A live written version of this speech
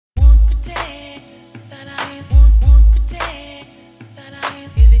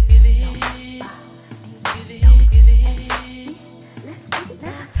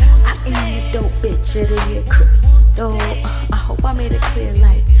Shit it hit crystal. I hope I made it clear,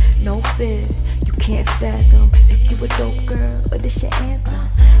 like, no fear. You can't fathom if you a dope girl, but this your anthem.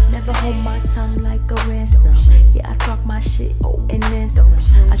 Never hold my tongue like a ransom. Yeah, I talk my shit, and then some.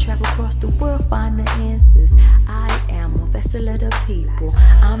 I travel across the world, find the answers. I am a vessel of the people.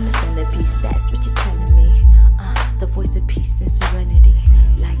 I'm the centerpiece, that's what you're telling me. The voice of peace and serenity,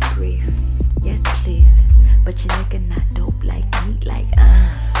 like grief. Yes, please. But your nigga not dope like me, like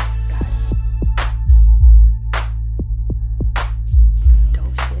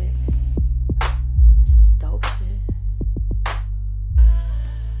dope shit. Dope shit.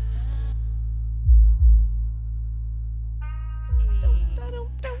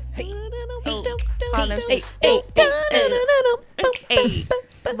 Hey,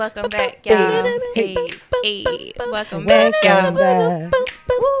 welcome back, y'all. Hey, welcome back, y'all.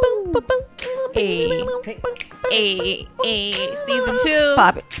 Hey, season 2.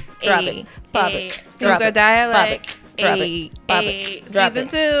 Pop it, drop it, pop it, drop it, Dialect. drop it, pop it, drop Season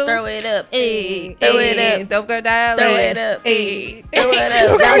it. 2. Throw it up, Throw it up. Dope Girl Dialect. throw it up, Hey. throw it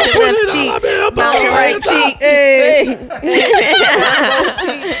up. Bounce your left cheek, bounce your right cheek.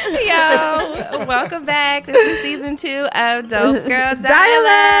 Yo, welcome back. This is season 2 of Dope Girl Dialect.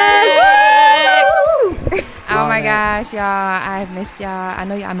 Oh my gosh, y'all. I've missed y'all. I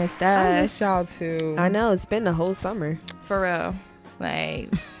know y'all missed us. I miss y'all too. I know, it's been the whole summer. For real. Like,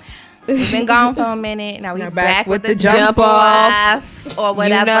 we've been gone for a minute. Now we're Now back with the jump off or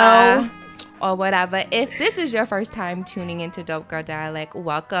whatever. know. Or whatever. If this is your first time tuning into Dope Girl Dialect,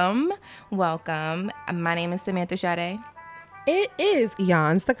 welcome. Welcome. My name is Samantha Sade. It is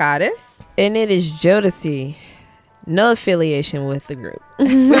Yans the Goddess. And it is Jodeci. No affiliation with the group.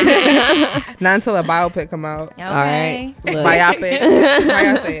 Not until a biopic come out. Okay. All right. Look. Biopic. How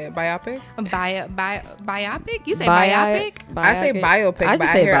y'all say it? Biopic? Biopic? You say Bi- biopic? I say biopic, I but just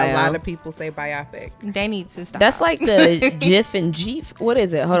I say hear bio. a lot of people say biopic. They need to stop. That's like the GIF and GIF. What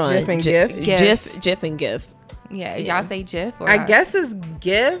is it? Hold on. GIF and GIF. GIF? GIF and GIF. yeah, yeah. y'all say GIF? Or I guess it's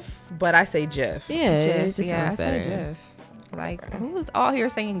GIF, but I say GIF. Yeah, it GIF. just Yeah, I sounds say better. GIF. Like, who's all here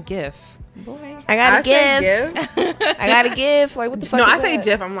saying GIF? Boy. I gotta I say give. I gotta give. Like, what the fuck? No, is I say that?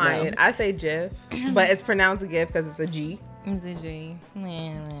 GIF. I'm lying. No. I say GIF, but it's pronounced GIF because it's a G. It's a G.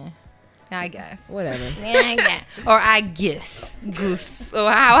 I guess. Whatever. I guess. Or I guess. Goose.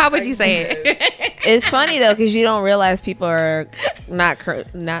 Or how would you say it? It's funny though, because you don't realize people are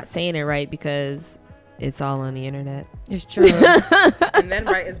not saying it right because it's all on the internet. It's true. And then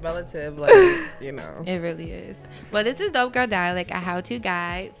right is relative, like, you know. It really is. Well, this is Dope Girl Dialect, a how-to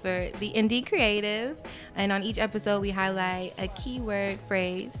guide for the indie creative. And on each episode, we highlight a keyword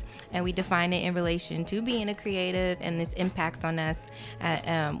phrase and we define it in relation to being a creative and this impact on us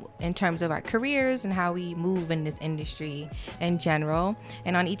in terms of our careers and how we move in this industry in general.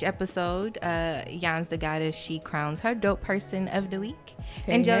 And on each episode, Yans the Goddess, she crowns her dope person of the week.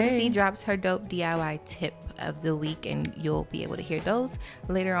 And Jodeci drops her dope DIY tip of the week, and you'll be able to hear those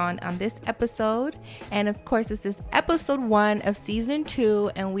later on this episode. And of course, this is episode 1 of season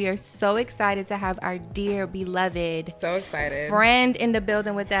 2, and we are so excited to have our dear beloved So excited. friend in the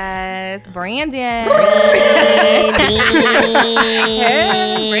building with us, Brandon.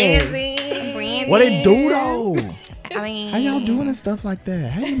 Brandon. What it do though? I mean, How y'all doing and stuff like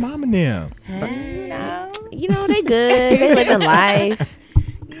that? Hey, mom and them. You know, they good. They living life.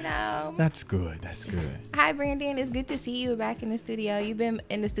 You know. That's good. That's good. Hi, Brandon. It's good to see you back in the studio. You've been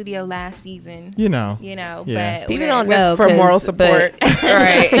in the studio last season. You know. Yeah. Yeah. But People we're- don't know For 'cause- moral support. but-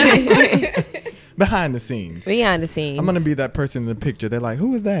 right. Behind the scenes. Behind the scenes. I'm gonna be that person in the picture. They're like,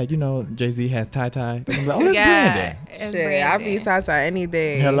 "Who is that?" You know, Jay-Z has tie-tie. I'm like, "Oh, that's Yeah, Brandon." it's Shit, I'll be Brandon. Tata any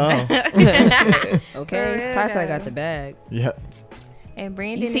day. Hello. Okay. For real, Tata got though. the bag. Yep. And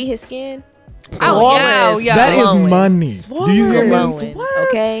Brandon, You see his skin? Oh, yo. That is Glowing. money. Do you hear me? Glowing.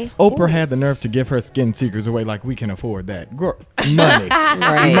 Okay. Oprah had the nerve to give her skin secrets away. Like, we can afford that. Money.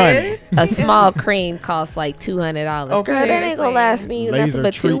 Right. Money. A small cream costs like $200. Okay. Girl, that ain't gonna last me nothing Laser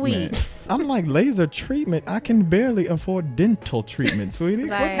but 2 treatment. weeks. I'm like, laser treatment? I can barely afford dental treatment, sweetie.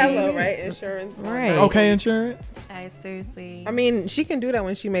 Like, Hello, right? Insurance. Right. Okay, insurance? I seriously. I mean, she can do that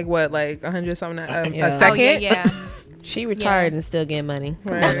when she make what, like 100 something a Yeah. second. Oh, yeah. She retired and still getting money.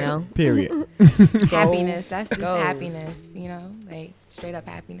 Come Right. on now. Period. Happiness. That's just Goals. happiness, you know? Like, straight up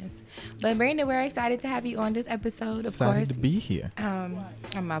happiness. But Brandon, we're excited to have you on this episode, of Excited course. to be here.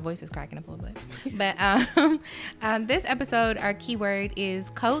 My voice is cracking up a little bit. But this episode, our keyword is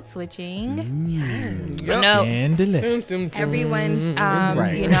code switching. No, Scandalous. everyone's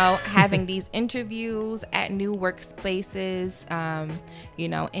Right. you know, having these interviews at new workspaces, you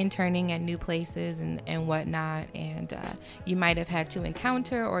know, interning at new places and whatnot, and you might have had to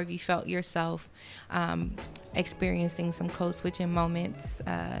encounter, or if you felt yourself experiencing some code switching moments,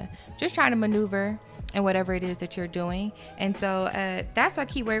 just trying to maneuver in whatever it is that you're doing. And so that's our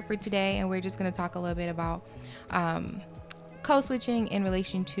keyword for today, and we're just going to talk a little bit about code switching in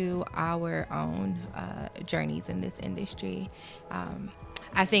relation to our own journeys in this industry.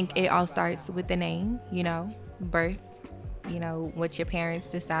 I think it all starts with the name, you know, birth, you know, what your parents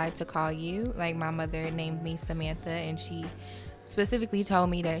decide to call you. Like my mother named me Samantha, and she specifically told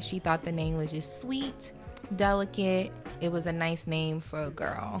me that she thought the name was just sweet, delicate. It was a nice name for a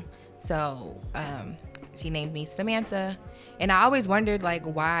girl. So she named me Samantha. And I always wondered, like,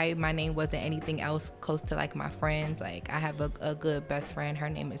 why my name wasn't anything else close to, like, my friends. Like, I have a good best friend. Her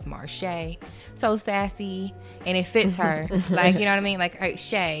name is Marche. So sassy. And it fits her. Like, you know what I mean? Like,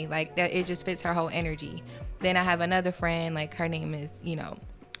 Shay. Like, that, it just fits her whole energy. Then I have another friend. Like, her name is, you know,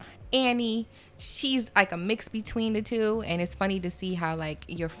 Annie. She's, like, a mix between the two. And it's funny to see how, like,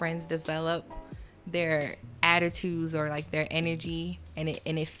 your friends develop their attitudes or like their energy, and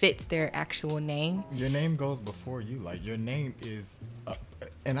it fits their actual name. Your name goes before you. Like your name is,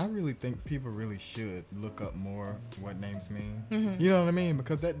 and I really think people really should look up more what names mean. Mm-hmm. You know what I mean?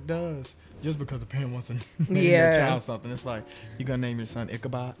 Because that does. Just because a parent wants to name Yeah. their child something, it's like you gonna name your son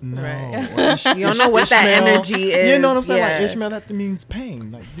Ichabod? No, Right. Or You don't know what that Ishmael. energy is. You know what I'm saying? Yeah. Like Ishmael, that means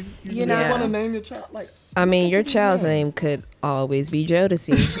pain. Like you You know? want to name your child like. I mean, your child's name could always be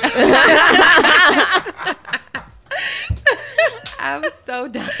Jodeci. I'm so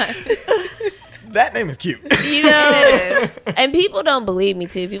done. That name is cute. You know, It is. and people don't believe me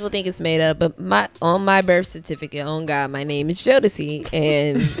too. People think it's made up, but on my birth certificate, on God, my name is Jodeci,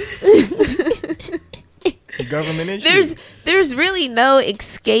 and Government issue. there's really no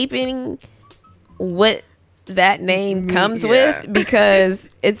escaping what that name comes with, because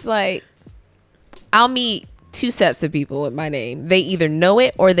it's like I'll meet two sets of people with my name. They either know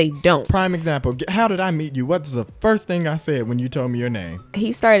it or they don't. Prime example. How did I meet you? What's the first thing I said when you told me your name?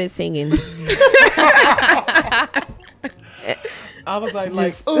 He started singing. I was like,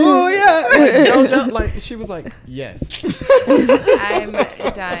 oh yeah, like, JoJo. Like she was like, yes. I'm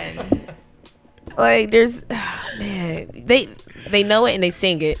done. Like there's, man, they know it and they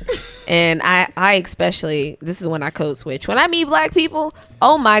sing it, and I especially, this is when I code switch. When I meet black people,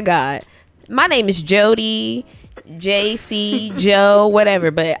 oh my God, my name is Jody, JC, Joe,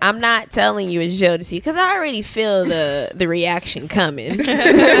 whatever, but I'm not telling you it's Jodeci because I already feel the reaction coming.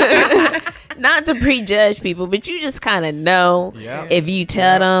 Not to prejudge people, but you just kind of know if you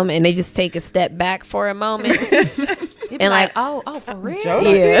tell them and they just take a step back for a moment. And like, oh, for real?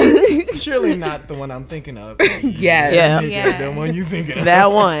 Yeah. Surely not the one I'm thinking of. Yeah. Yeah. The one you thinking of.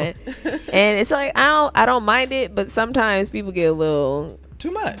 That one. And it's like I don't mind it, but sometimes people get a little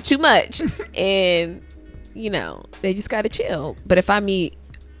Too much. too much, and you know they just gotta chill. But if I meet,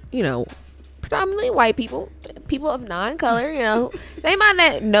 you know, predominantly white people of non-color, you know, they might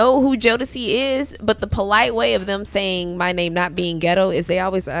not know who Jodeci is, but the polite way of them saying my name not being ghetto is they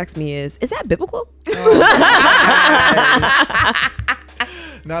always ask me is that biblical?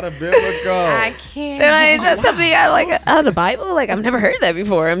 Not a biblical. I can't. And is that something I like out of the Bible? Like I've never heard that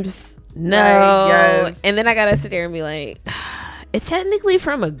before. I'm just no. Right, yes. And then I gotta sit there and be like, it's technically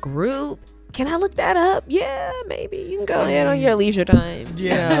from a group. Can I look that up? Yeah, maybe you can go ahead on your leisure time.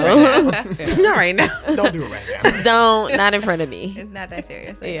 Yeah. You know? Not right now. Don't do it right now. Just don't, not in front of me. It's not that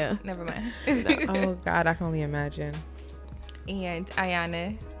serious. Like, Yeah. Never mind. Oh God, I can only imagine. And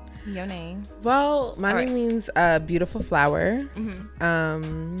Ayana, your name. Well, my All right. name means beautiful flower.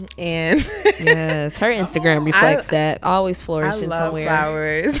 And Yes, her Instagram reflects that. Always I flourishing love somewhere.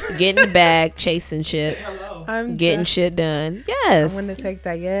 flowers. Getting the bag, chasing shit, I'm getting shit done. Yes. I'm gonna take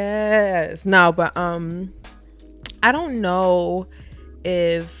that. Yes. No, but I don't know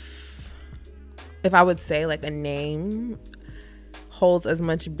if I would say like a name holds as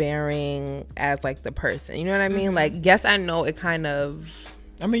much bearing as like the person. You know what I mean? Like, yes, I know it kind of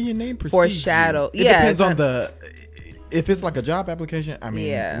I mean, your name precedes foreshadow. you. It Yeah, depends on kind if it's like a job application. I mean,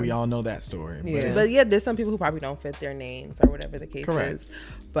 Yeah. we all know that story. Yeah. But yeah, there's some people who probably don't fit their names or whatever the case Correct. is.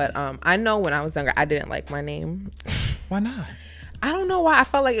 But I know when I was younger, I didn't like my name. Why not? I don't know why. I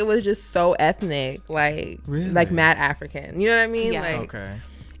felt like it was just so ethnic, like Really? like mad African. You know what I mean? Yeah. Like, Okay.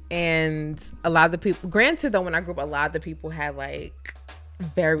 and a lot of the people. Granted, though, when I grew up, a lot of the people had like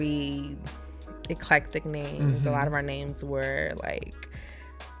very eclectic names. A lot of our names were like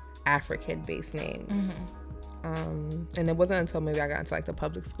African based names. And it wasn't until maybe I got into like the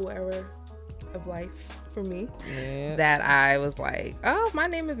public school era of life for me that I was like, oh, my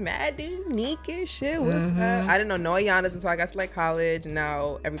name is Mad Dude, Nika, shit, what's up? I didn't know no Ayanas until I got to like college, and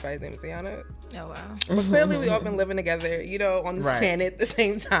now everybody's name is Ayana. Oh wow. But clearly we all been living together, you know, on this planet at the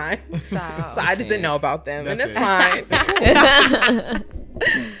same time. So I just didn't know about them, and that's fine.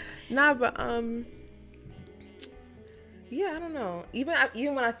 Nah, but yeah, I don't know. Even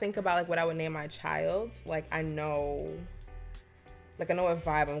when I think about like what I would name my child, like I know what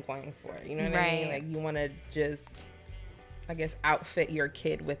vibe I'm going for. You know what I mean? Like you want to just, I guess, outfit your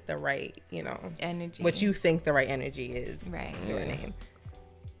kid with the right, you know, energy. What you think the right energy is. Right. Your name.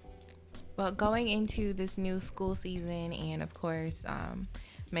 Well, going into this new school season, and of course,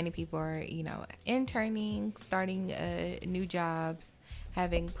 many people are, you know, interning, starting new jobs,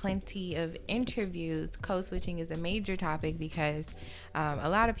 having plenty of interviews. Code switching is a major topic because a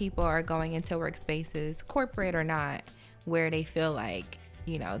lot of people are going into workspaces, corporate or not, where they feel like,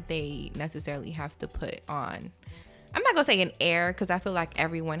 you know, they necessarily have to put on, I'm not gonna say an air, because I feel like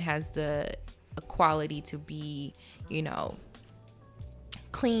everyone has the quality to be, you know,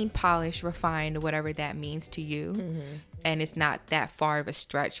 clean, polished, refined, whatever that means to you. And it's not that far of a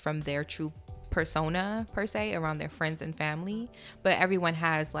stretch from their true persona per se around their friends and family, but everyone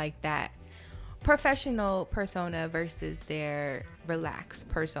has like that professional persona versus their relaxed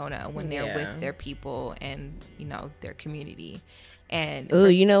persona when they're with their people and, you know, their community. And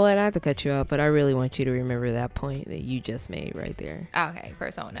you know what, I have to cut you off, but I really want you to remember that point that you just made right there. Okay,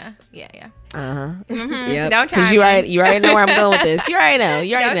 persona. Yeah. Yep. Don't try because you already know where I'm going with this. You already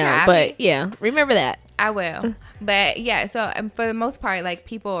know. But yeah, remember that. I will. But yeah, so for the most part, like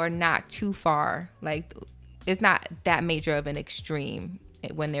people are not too far. Like it's not that major of an extreme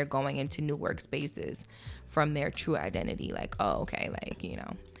when they're going into new workspaces from their true identity. Like, oh, okay, like, you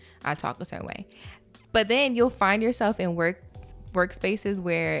know, I talk a certain way. But then you'll find yourself in workspaces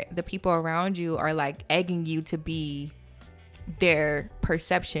where the people around you are like egging you to be their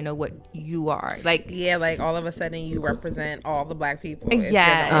perception of what you are. Like, yeah, like all of a sudden you represent all the black people.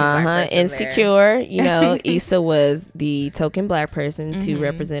 Yeah. Insecure. You know, Issa was the token black person to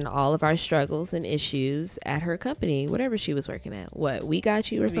represent all of our struggles and issues at her company, whatever she was working at. What, We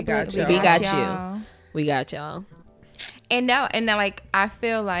Got You or something? We got you. We got y'all. And now, like, I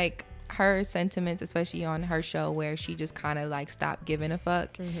feel like her sentiments, especially on her show, where she just kind of like stopped giving a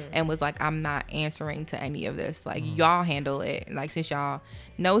fuck and was like, I'm not answering to any of this. Like, y'all handle it. Like, since y'all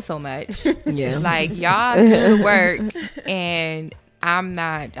know so much, like, y'all do the work, and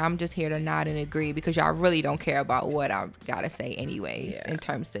I'm just here to nod and agree because y'all really don't care about what I gotta say anyways in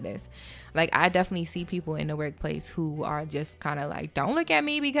terms to this. Like, I definitely see people in the workplace who are just kind of like, don't look at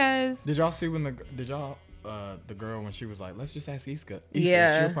me because. Did y'all see when the girl, when she was like, let's just ask Issa,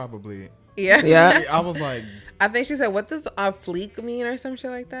 yeah, she'll probably. Yeah. I was like, I think she said, what does on fleek mean or some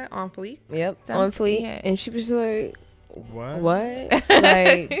shit like that? On fleek? Yep. On fleek. Yeah. And she was like, what?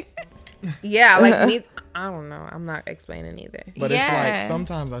 Like, yeah, like me, I don't know. I'm not explaining either. But it's like,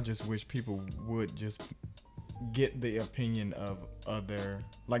 sometimes I just wish people would just get the opinion of other,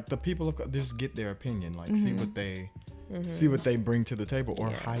 like the people, just get their opinion, like see what they bring to the table, or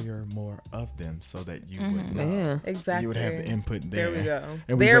hire more of them so that you would know. Yeah, exactly. You would have the input there. There we go.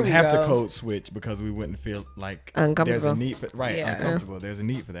 And we wouldn't have to code switch because we wouldn't feel like there's a need for uncomfortable. There's a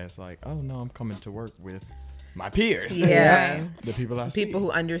need for that. It's like, oh no, I'm coming to work with my peers. Yeah. The people I see. People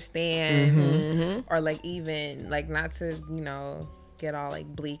who understand, or like even like, not to, you know, get all like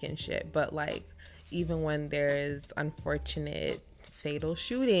bleak and shit, but like even when there's unfortunate fatal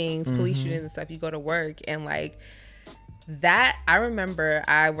shootings, police shootings and stuff, you go to work and like that. I remember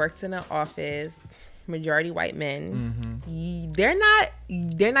I worked in an office, majority white men. They're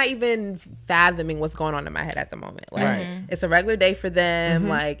not even fathoming what's going on in my head at the moment. Like it's a regular day for them.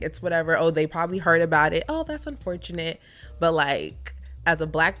 Like it's whatever. Oh, they probably heard about it. Oh, that's unfortunate. But like, as a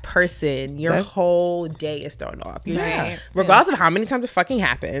black person, your whole day is thrown off. Regardless of how many times it fucking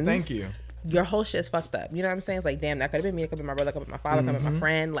happens. Thank you. Your whole shit's fucked up. You know what I'm saying? It's like, damn, that could have been me. It could have been my brother. It could have been my father. It could have been my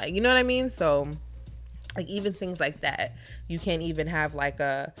friend. Like, you know what I mean? So, like, even things like that, you can't even have like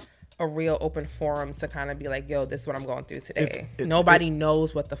a real open forum to kind of be like, yo, this is what I'm going through today. Nobody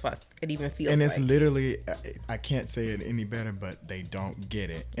knows what the fuck it even feels like. And it's literally, I can't say it any better, but they don't get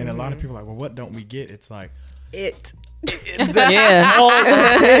it. And a lot of people are like, well, what don't we get? It's like, Yeah. all of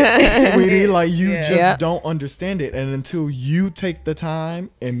it, sweetie. Like you Yeah. just Yeah. don't understand it, and until you take the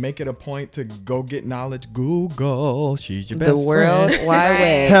time and make it a point to go get knowledge, Google, she's your best The World friend. Wide Right.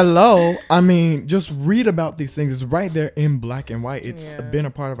 Web. Hello, I mean, just read about these things. It's right there in black and white. It's Yeah. been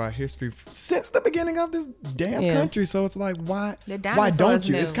a part of our history since the beginning of this damn Yeah. country. So it's like, why? The Why don't dinosaurs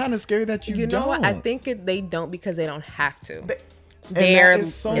you? knew. It's kind of scary that you You know don't. what? I think they don't because they don't have to. And They're that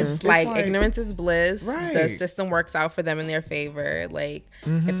is so- it's like ignorance is bliss. The Right. system works out for them in their favor. Like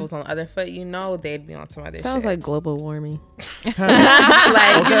if it was on the other foot, they'd be on some other Sounds shit. like global warming. like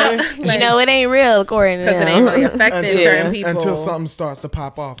Okay. You know, it ain't real according to because it them. ain't really affecting certain until, people. until something starts to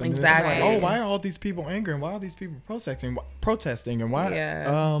pop off. And Exactly. It's like, oh, why are all these people angry? And why are these people protesting? And why?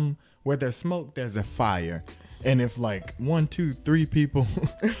 Yeah. Where there's smoke, there's a fire. And if like 1, 2, 3 people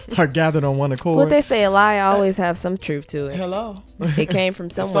are gathered on one accord, What they say, a lie always have some truth to it. hello, It came from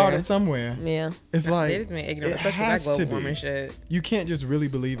it somewhere. started somewhere. Yeah. It's like they just mean ignorant, it especially has that to global warming be. shit. You can't just really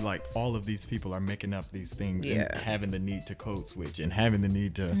believe like all of these people are making up these things Yeah. and having the need to code switch and having the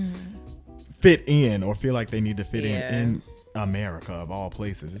need to fit in or feel like they need to fit Yeah. in America of all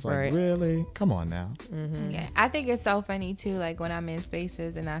places. It's like, Right. really? Come on now. Yeah, I think it's so funny too. Like when I'm in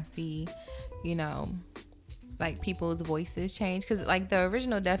spaces and I see, like people's voices change, because like the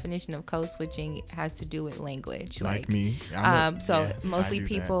original definition of code switching has to do with language. Like Like me. So Yeah, mostly I do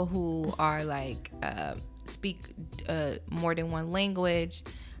people who are like speak more than one language.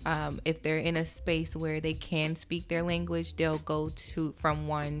 If they're in a space where they can speak their language, they'll go from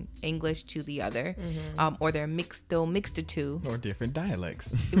one English to the other, or they'll mix the two. that. Or different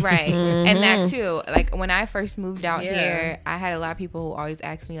dialects. Right. And that too, like when I first moved out Yeah. here, I had a lot of people who always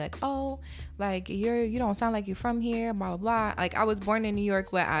ask me like, oh, like you don't sound like you're from here, blah blah blah. Like I was born in New York,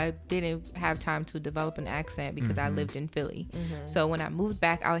 but I didn't have time to develop an accent because I lived in Philly. So when I moved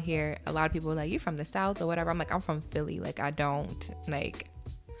back out here, a lot of people were like, you're from the South or whatever. I'm like, I'm from Philly. Like I don't like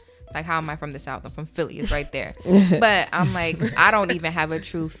how am I from the South? I'm from Philly. It's right there. But I'm like, I don't even have a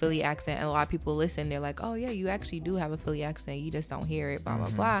true Philly accent. And a lot of people listen. They're like, oh, yeah, you actually do have a Philly accent. You just don't hear it, blah, blah,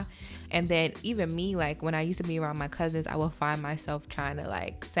 blah. And then even me, like when I used to be around my cousins, I will find myself trying to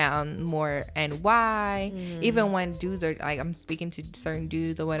like sound more NY. Even when dudes are like, I'm speaking to certain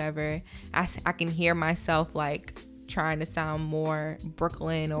dudes or whatever, I can hear myself like trying to sound more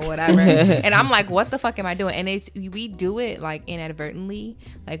Brooklyn or whatever. And I'm like, what the fuck am I doing? And we do it like inadvertently.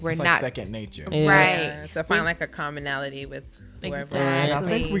 Like we're It's not like second nature. Yeah. right. Yeah, to find like a commonality with whoever. Exactly. And I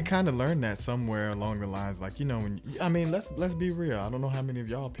think Exactly. we kind of learned that somewhere along the lines, like let's be real. I don't know how many of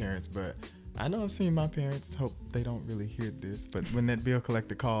y'all parents, but I know I've seen my parents. Hope they don't really hear this, but when that bill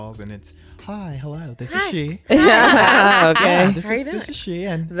collector calls and it's hi, hello, this is she. Okay. Yeah, this How you is she,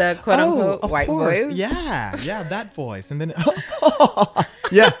 and The quote unquote of white course. voice. Yeah, that voice, and then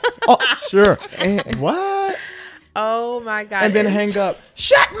yeah, sure, what? Oh my god. And then hang up.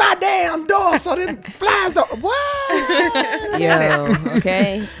 Shut my damn door so this flies don't. What? Yo,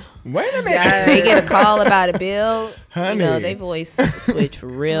 okay. Wait a minute. Yes. They get a call about a bill. Honey. You know, they voice switch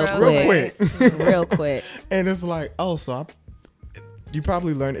real Real quick. quick. Real quick. And it's like, oh, so you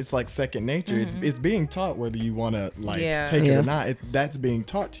probably learn it's like second nature. It's being taught whether you want to like Yeah. take it Yeah. or not. That's being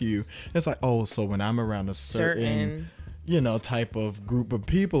taught to you. It's like, oh, so when I'm around a certain type of group of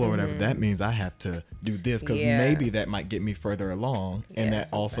people or whatever, that means I have to do this because Yeah. maybe that might get me further along. And Yes,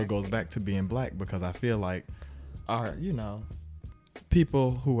 that also goes back to being black, because I feel like our,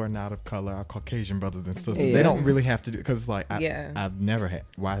 people who are not of color, our Caucasian brothers and sisters, Yeah. they don't really have to do, because it's like, Yeah. I've never had,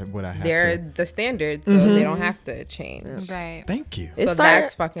 why would I have they're to? the standard, so they don't have to change. Right. Thank you. It So start-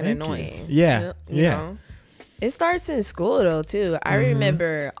 that's fucking Thank you. annoying. Yeah. You Yeah. know? It starts in school though too. I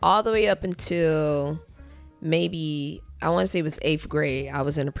remember all the way up until maybe I want to say it was 8th grade. I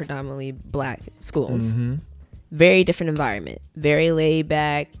was in a predominantly black schools. Very different environment. Very laid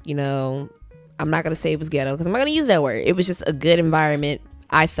back. I'm not gonna say it was ghetto because I'm not gonna use that word. It was just a good environment.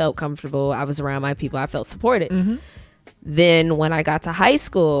 I felt comfortable. I was around my people. I felt supported. Then when I got to high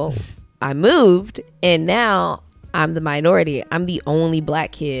school, I moved, and now I'm the minority. I'm the only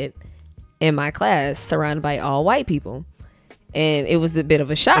black kid in my class surrounded by all white people. And it was a bit of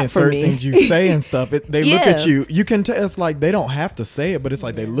a shock And for certain me. things you say and stuff, they look at Yeah. you. You can tell. It's like they don't have to say it, but it's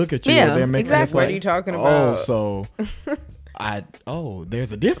like they look at you. Yeah, and they're making. exactly. It's What like, are you talking Oh, about? so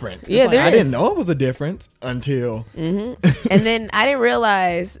there's a difference. It's Yeah, like, there I didn't is. know it was a difference until. And then I didn't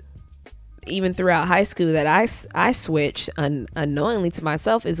realize, even throughout high school, that I switched unknowingly to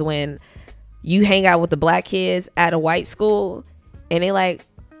myself is when you hang out with the black kids at a white school, and they like,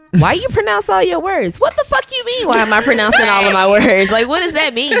 why you pronounce all your words? What the fuck you mean? Why am I pronouncing all of my words? Like, what does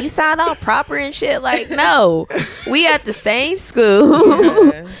that mean? You sound all proper and shit. Like, no, we at the same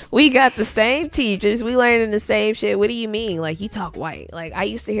school. Yeah. We got the same teachers. We learning the same shit. What do you mean? Like, you talk white. Like, I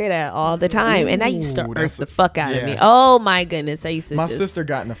used to hear that all the time, and that used to Ooh, irk that's- the fuck out of me. yeah. Oh my goodness, I used to. My just, sister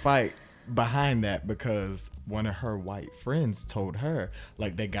got in a fight behind that because one of her white friends told her,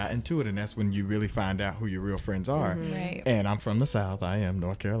 like, they got into it, and that's when you really find out who your real friends are. Right. And I'm from the South. I am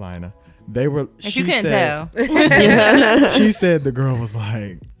North Carolina. They were. If you couldn't said, tell. She said the girl was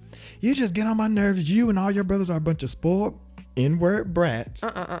like, "You just get on my nerves. You and all your brothers are a bunch of spoiled N-word brats,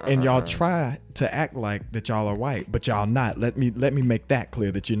 and y'all try to act like that y'all are white, but y'all not. Let me make that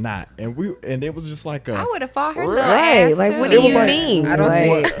clear that you're not." And it was just like I a would have fought her little right. ass Like, too. what do It was you like- mean? I don't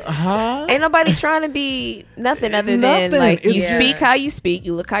Like, think- huh? ain't nobody trying to be nothing other than Nothing. like you It's- speak how you speak,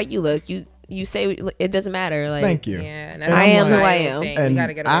 you look how you look, you say it doesn't matter. Like, Thank you. Yeah, and And I am I'm who like- I am. We And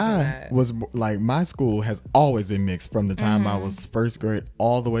gotta get away from I that. was like, my school has always been mixed from the time I was first grade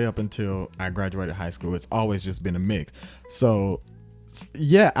all the way up until I graduated high school. It's always just been a mix. So,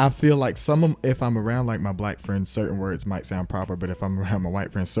 yeah, I feel like if I'm around like my black friends, certain words might sound proper, but if I'm around my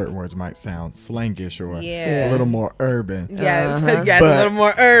white friends, certain words might sound slangish or Yeah. a little more urban. Yes, Uh-huh. yes, But- a little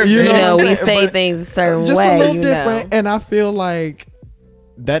more urban. You you know know, what I'm we saying? say But things a certain just way. a little you different, know. and I feel like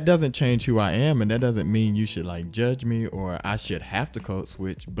that doesn't change who I am, and that doesn't mean you should like judge me or I should have to code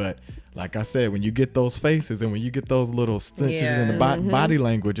switch. But like I said, when you get those faces and when you get those little stenches in the Yeah. body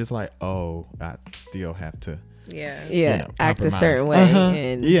language, it's like, oh, I still have to Yeah. Yeah, you know, act a compromise. certain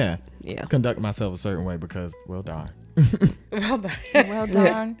way, and yeah, yeah. conduct myself a certain way because, well, darn. Well done. Well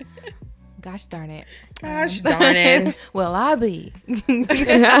darn. Gosh darn it. Gosh darn it. Well, I be.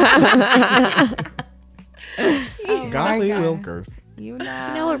 Golly God. Wilkers. You know.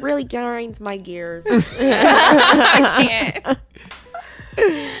 You know, it really grinds my gears. I can't.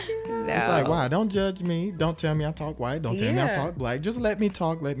 No. It's like, why? Don't judge me. Don't tell me I talk white. Don't tell me I Yeah. talk black. Just let me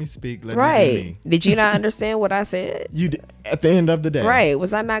talk. Let me speak. Let me Right? be me. Did you not understand what I said? You at the end of the day, Right?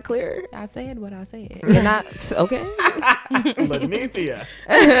 Was I not clear? I said what I said. And I okay. Lanithia.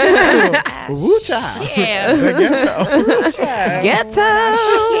 Woo child. Yeah. The ghetto. Ghetto.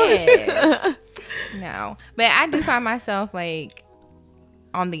 Yeah. No, but I do find myself like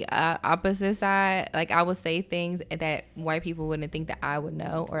on the opposite side. Like I would say things that white people wouldn't think that I would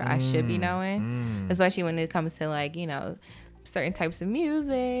know or I should be knowing, especially when it comes to like, you know, certain types of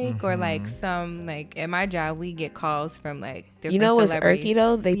music or like some like at my job we get calls from like different You know what's celebrities. irky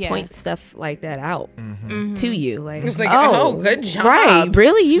though? They Yeah. point stuff like that out to you. Like, It's like, oh, good job. Right?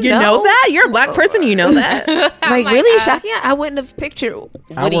 Really? You know that? You're a black person. You know that. Like, like, really shocking? I wouldn't have pictured.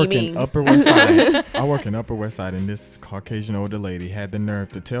 I What do you work mean? in Upper West Side. I work in Upper West Side, and this Caucasian older lady had the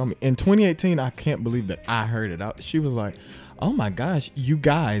nerve to tell me in 2018. I can't believe that I heard it out. She was like, "Oh my gosh, you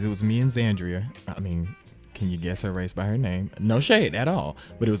guys!" It was me and Zandria. I mean, can you guess her race by her name? No shade at all,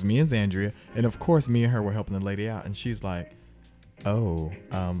 but it was me and Zandria, and of course, me and her were helping the lady out. And she's like, "Oh,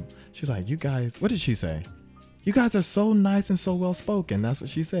 she's like, you guys. What did she say? You guys are so nice and so well spoken." That's what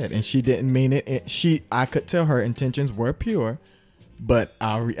she said, and she didn't mean it. I could tell her intentions were pure, but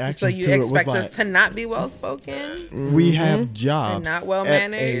our So reactions you to it was expect like, us to not be well spoken? we have jobs And not well at a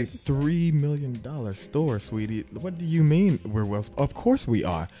mannered? $3 million store, sweetie. What do you mean we're well? Of course we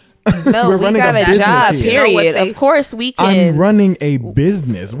are. No, We're we running got a a business job. here. Period. You know what Of course, we can. I'm running a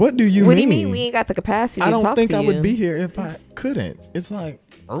business. What do you What mean? do you mean we ain't got the capacity? I to don't talk think to I you? would be here if I couldn't. It's like,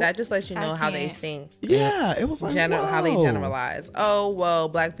 That just lets you know I how they can't. think. yeah, it was like, How they whoa. generalize. Oh, well,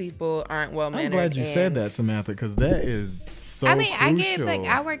 black people aren't well mannered. I'm glad you said that, Samantha, because that is so I mean, I get crucial. like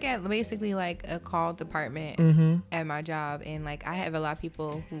I work at basically like a call department Mm-hmm. at my job, and like I have a lot of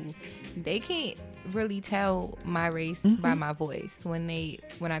people who they can't really tell my race Mm-hmm. by my voice.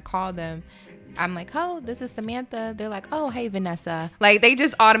 When I call them, I'm like, "Oh, this is Samantha." They're like, "Oh, hey, Vanessa." Like they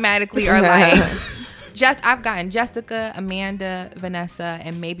just automatically are like, I've gotten Jessica, Amanda, Vanessa,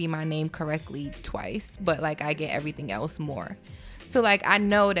 and maybe my name correctly twice, but like I get everything else more. So like I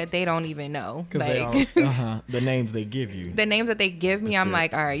know that they don't even know. 'Cause Like they are, the names they give you. the names that they give me, That's I'm good.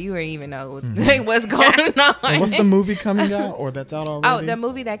 like, all right, you don't even know like, what's going on. So what's the movie coming out, or that's out already? Oh, the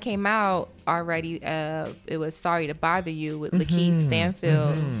movie that came out already, it was Sorry to Bother You with Lakeith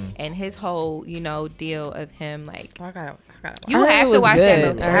Stanfield and his whole, deal of him like I gotta you I heard have it to was watch good. that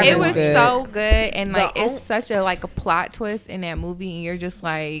movie. I heard It it was was good. so good and like The it's such a like a plot twist in that movie and you're just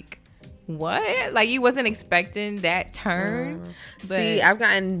like what? Like you wasn't expecting that turn. But See, I've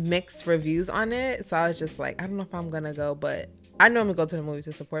gotten mixed reviews on it, so I was just like, I don't know if I'm gonna go, but I normally go to the movies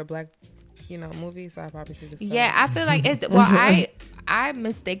to support black, movies, so I probably should just go. yeah, I feel like it's well, I I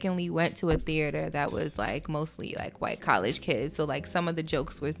mistakenly went to a theater that was like mostly like white college kids. So like some of the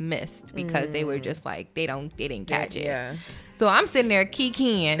jokes was missed because they were just like they didn't catch it. Yeah. So I'm sitting there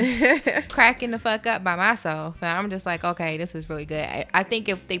kikiing, cracking the fuck up by myself, and I'm just like, okay, this is really good. I think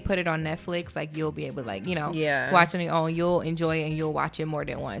if they put it on Netflix, like you'll be able to like watch on your own. You'll enjoy it and you'll watch it more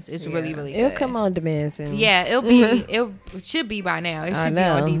than once. It's really good. It'll come on demand soon. Yeah, it'll be. It should be by now. It should be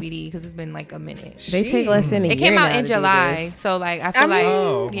on DVD because it's been like a minute. They take less than a year. It came out now in to do July, this. so like I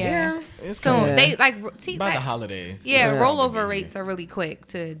feel yeah. It's soon. coming. They like see by like, the holidays. Yeah, rollover rates are really quick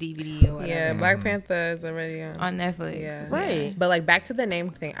to DVD or whatever. Yeah, Black Panther is already on Netflix. Yeah. Right. But like back to the name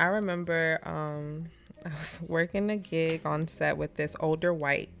thing, I remember I was working a gig on set with this older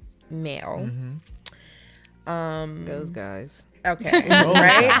white male. Those guys. Okay.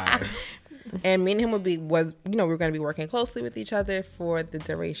 Right? And me and him we were going to be working closely with each other for the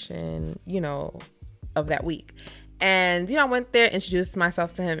duration, of that week. And, I went there, introduced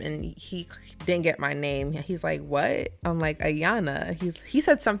myself to him, and he didn't get my name. He's like, what? I'm like, Ayana. He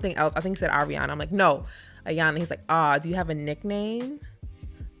said something else. I think he said Ariana. I'm like, no, Ayana. He's like, do you have a nickname?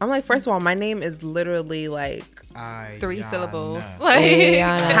 I'm like, first of all, my name is literally like 3 syllables. Like,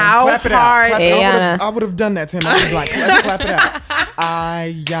 how clap it hard? out. I would have done that to him. I was like, let's clap it out.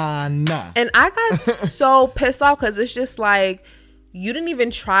 Ayana. And I got so pissed off because it's just like, you didn't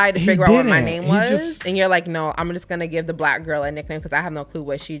even try to figure out what my name was. And you're like, no, I'm just going to give the black girl a nickname because I have no clue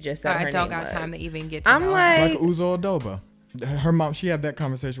what she just said her name was. I don't got time to even get to I'm know like, her. Like Uzo Adoba. Her mom, she had that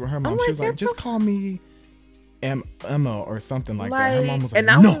conversation with her mom. She was like, just call me Emma or something like that. Her mom was like,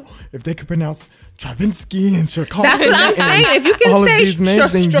 no, if they could pronounce Travinsky and Tchaikovsky. That's what I'm saying. If you can all say of these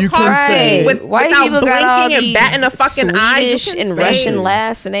names, then you can say white without people got all blinking and these batting a fucking Swedish eye, and Russian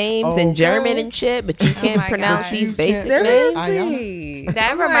last names and German and shit, but you can't pronounce God. these basic Seriously? names.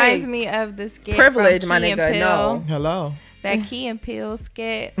 That reminds me of the skit Privilege, from my Key and nigga. Peele. No. Hello. That Key and Peele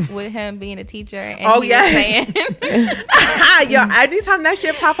skit with him being a teacher. And Oh, he yes. was saying, Yo, anytime that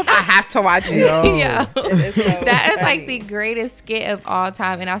shit pop up, I have to watch it. yeah. It's so That is like funny. the greatest skit of all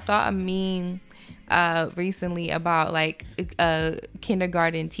time. And I saw a meme recently about like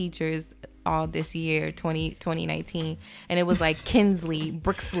kindergarten teachers all this year 2019, and it was like Kinsley,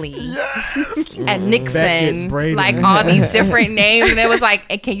 Brixley, and Nixon, Beckett, Braden. like all these different names, and it was like,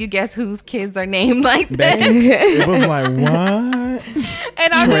 and can you guess whose kids are named like this? It was like, what?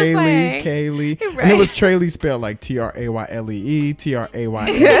 And I'm just Traylee, like, Kaylee. Right. And it was Traylee spelled like Trayle, Traygh.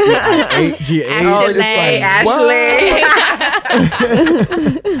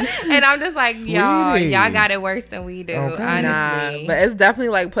 and I'm just like, y'all got it worse than we do, Okay. honestly. But it's definitely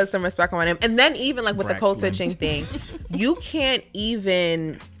like put some respect on my name. And then even like with the code Braxton. switching thing, you can't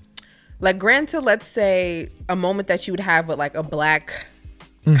even like, granted, let's say a moment that you would have with like a black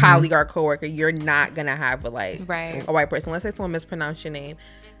colleague or coworker, you're not gonna have with like Right. a white person. Let's say someone mispronounced your name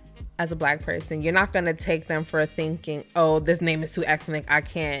as a black person, you're not gonna take them for thinking, oh, this name is too ethnic, I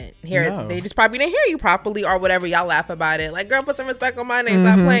can't hear No. it. They just probably didn't hear you properly or whatever. Y'all laugh about it. Like, girl, put some respect on my name.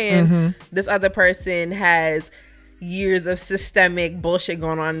 Stop playing. This other person has years of systemic bullshit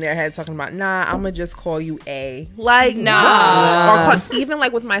going on in their head talking about, nah, I'm gonna just call you A. Like, Nah. Or even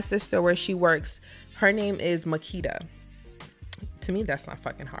like with my sister where she works, her name is Makita. To me, that's not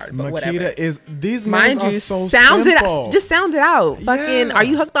fucking hard, but whatever. Makita is, these Mind names you, are so sound simple. it, just sound it out. Fucking, Yeah. are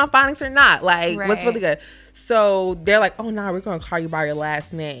you hooked on phonics or not? Like, what's Right. really good? So they're like, oh, nah, we're gonna call you by your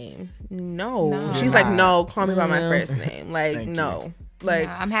last name. No. She's like, no, call me by my first name. Like, Thank no. Like,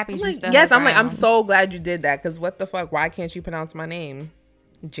 Nah, I'm happy I'm she's like, still yes, her I'm like, I'm ground. so glad you did that, because what the fuck? Why can't you pronounce my name?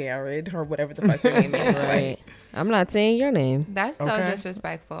 Jared or whatever the fuck your name is. Right. Like, I'm not saying your name. That's so Okay.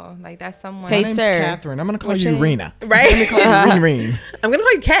 disrespectful. Like, that's someone. Hey, My name's sir. Catherine. I'm gonna call What's you your name? Rena. right? Reen. I'm gonna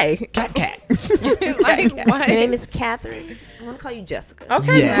call you Kay. Cat. like, what? Your name is Catherine. I'm gonna call you Jessica.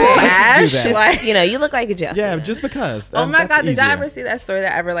 Okay, Yeah. cool, Let's Ash. just do that. Like, You know, you look like a Jessica. Yeah, just because. oh my That's god, did y'all easier. ever see that story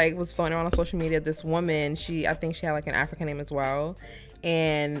that ever like was floating around on social media? This woman, I think she had like an African name as well,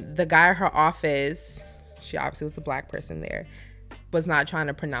 and the guy at her office, she obviously was a black person there, was not trying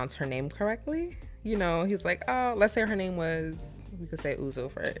to pronounce her name correctly. You know, he's like, oh, let's say her name was, we could say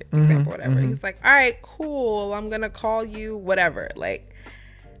Uzo for example, whatever. He's like, all right, cool, I'm gonna call you whatever. Like,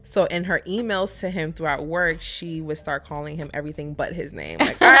 so in her emails to him throughout work, she would start calling him everything but his name.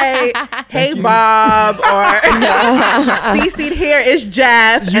 Like, all right, hey Bob, or CC'd here is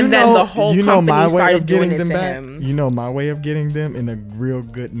Jeff, and then the whole company started doing it to him. You know my way of getting them in a real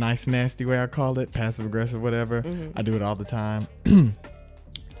good, nice, nasty way. I call it passive aggressive, whatever. I do it all the time.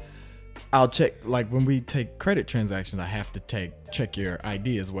 I'll check, like when we take credit transactions, I have to check your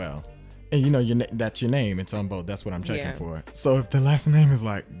ID as well. And you know, that's your name. It's on both. That's what I'm checking for. So if the last name is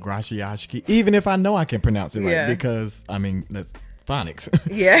like Grashiashki, even if I know I can pronounce it right, because I mean, let's phonics.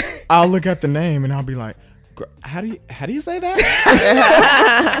 Yeah. I'll look at the name and I'll be like, how do you say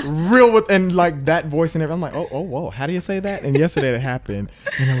that? Real with, and like that voice and everything. I'm like, oh, whoa, how do you say that? And yesterday it happened,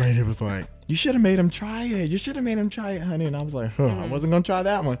 and the lady was like, you should have made him try it. You should have made him try it, honey. And I was like, I wasn't gonna try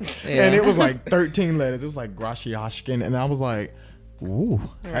that one. Yeah. And it was like 13 letters. It was like Grashiashkin, and I was like, ooh,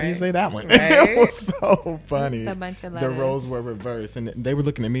 how do you say that one? Right. It was so funny. It's a bunch of The letters. roles were reversed, and they were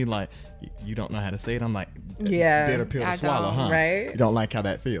looking at me like, you don't know how to say it. I'm like, Yeah. bitter pill I to swallow, don't. huh? Right. You don't like how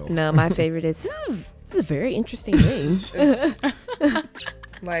that feels. No, my favorite is this is a very interesting name.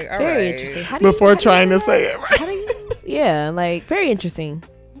 Like, all Very right. interesting. How do you- Before how do you trying to know say that? it right. How do you? Yeah, like very interesting.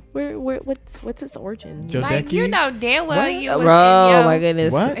 What's its origin? Like, Jodeci? you know damn well What? you Oh was in your my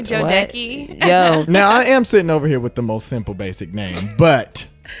goodness! What? Jodeci. Yo, Now I am sitting over here with the most simple basic name, but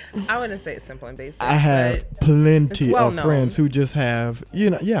I wouldn't say it's simple and basic. I have but plenty it's well of known. friends who just have,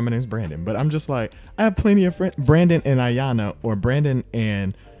 yeah, my name's Brandon, but I'm just like, I have plenty of friends, Brandon and Ayana or Brandon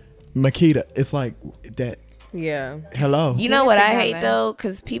and Makita. It's like that. yeah. Hello. you Get know it what I together. hate though,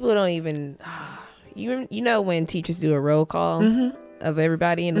 because people don't even. You know when teachers do a roll call of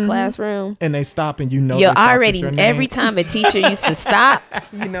everybody in the classroom. And they stop and you know. Yo, they stopped I at already your name. every time a teacher used to stop,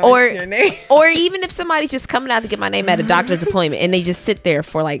 You know Or- it's your name. or even if somebody just coming out to get my name at a doctor's appointment, and they just sit there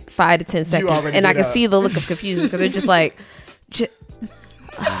for like 5 to 10 seconds, already and I get can up. see the look of confusion because they're just like,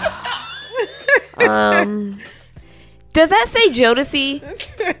 does that say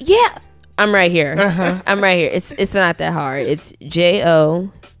Jodeci? Yeah, I'm right here. I'm right here. It's not that hard. It's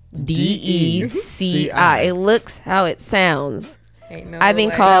Jodeci. It looks how it sounds. Ain't no, I've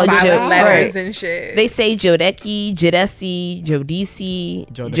been called five Jo- letters right. and shit. They say Jodeci, Jodeci,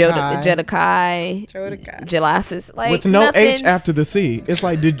 Jodeci, Jodekai. Jodekai, Jodeci. Jelasis. Like with no nothing. H after the C. It's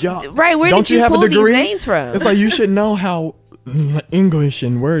like, did y'all? Right, where don't did you have pull a degree? these names from? It's like you should know how English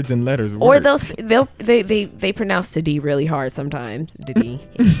and words and letters Or work. they pronounce the D really hard sometimes. The D.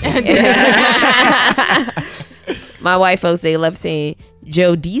 My white folks, they love saying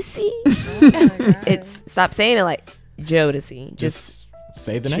Jodeci. It's stop saying it like Jodeci. Just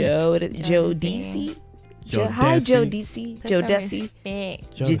say the name. Jodeci. Hi Jodeci. Jodeci.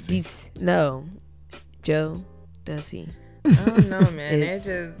 Jodeci. No. Jodeci. I don't know, man. It's- It's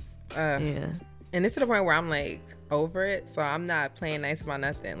just, Yeah. and it's to the point where I'm like over it, so I'm not playing nice about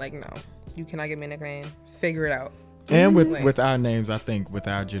nothing. Like, no, you cannot give me a nickname. Figure it out. And Like- with our names, I think with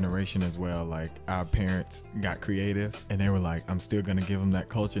our generation as well, like our parents got creative and they were like, I'm still going to give them that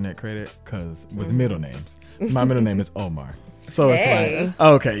culture and that credit because with middle names, my middle name is Omar. So Hey. it's like,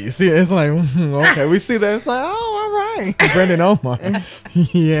 okay, you see, it's like, okay, we see that. It's like, oh, all right. Brendan Omar.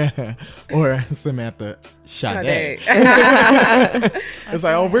 Yeah. Or Samantha Sade. It's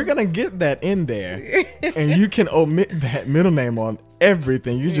like, oh, we're going to get that in there. And you can omit that middle name on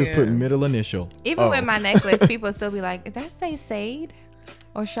everything. You just put Yeah. middle initial. Even Oh. with my necklace, people still be like, "Does that say Sade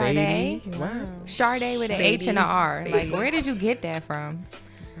or Sade? Wow. Sade with an H and an R. Sadie. Like, where did you get that from?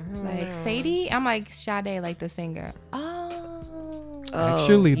 Like Sadie? I'm like Sade, like the singer. Oh,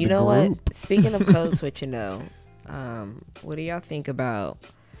 Actually, you the know group. what? Speaking of code switching, though, what do y'all think about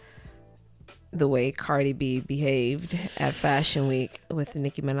the way Cardi B behaved at Fashion Week with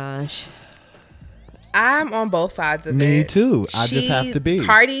Nicki Minaj? I'm on both sides of it. Me too. I just have to be.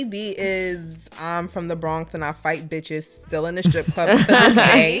 Cardi B is from the Bronx and I fight bitches still in the strip club to this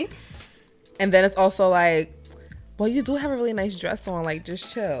day. And then it's also like, well, you do have a really nice dress on. Like, just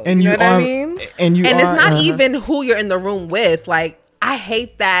chill. And you know you what I are- mean? and you it's are- not uh-huh. even who you're in the room with. Like, I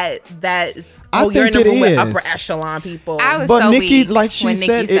hate that. I You're in think the it room with is. upper echelon people. I was But so Nikki, weak like she when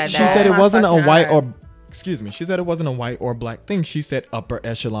said, Nikki she that. said Oh it my wasn't a fucking white God. or, excuse me, she said it wasn't a white or black thing. She said upper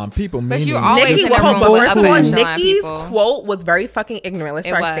echelon people. But you meaning always Nikki, in just the well, room but with first of upper all, echelon Nikki's people. quote was very fucking ignorant. Let's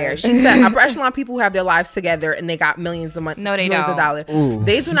It start was. there. She said upper echelon people who have their lives together and they got millions of money. No, they millions of don't. dollars. Ooh.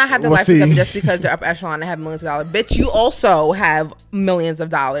 They do not have their Well, lives see. together just because they're upper echelon and have millions of dollars. Bitch, you also have millions of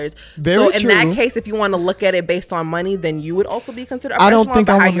dollars. Very so in true. that case, if you want to look at it based on money, then you would also be considered upper I don't echelon think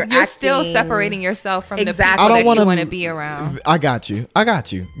for I how wanna- you're You're still acting. separating yourself from Exactly. the I people don't that want you want to be around. I got you.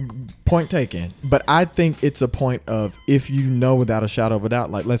 Point taken. But I think it's a point of if you know without a shadow of a doubt,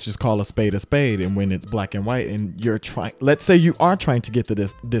 like let's just call a spade, and when it's black and white, and you're trying, let's say you are trying to get to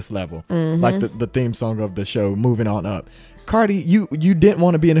this level, like the theme song of the show, moving on up. Cardi, you didn't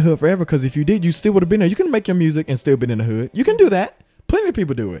want to be in the hood forever because if you did, you still would have been there. You can make your music and still been in the hood. You can do that. Plenty of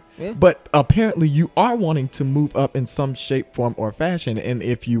people do it. Yeah. But apparently you are wanting to move up in some shape, form, or fashion. And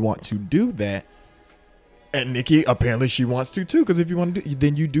if you want to do that, And Nikki, apparently she wants to too, because if you want to do,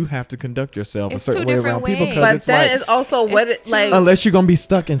 then you do have to conduct yourself It's a certain two way different around people. ways. Because But it's then like, it's also what it like. unless you're gonna be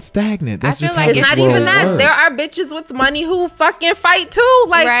stuck and stagnant, that's I feel just like how It's this not world even that. works. There are bitches with money who fucking fight too.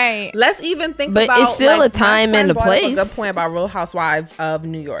 Like, Right. let's even think But about. it's still like, a time my friend and a brought up place. A good point about Real Housewives of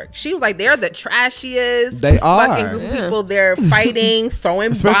New York. She was like, they're the trashiest. They are. fucking group of people. They're fighting,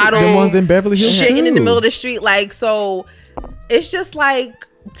 throwing Especially bottles, the ones in Beverly Hills, shitting in the too. middle of the street. Like, so it's just like.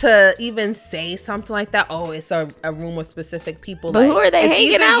 To even say something like that, oh, it's a room with specific people. But like, who are they it's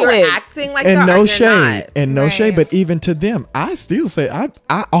hanging either out you're with? acting like And that or no you're shade, not. and no Right. shade, but even to them, I still say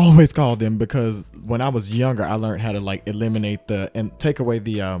I always call them, because when I was younger, I learned how to like eliminate and take away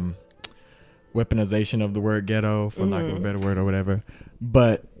the weaponization of the word ghetto, for lack of a better word or whatever.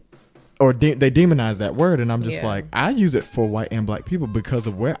 But they demonize that word, and I'm just Yeah. like, I use it for white and black people because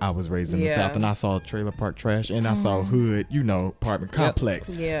of where I was raised in the Yeah. South, and I saw trailer park trash, and I saw hood, apartment complex.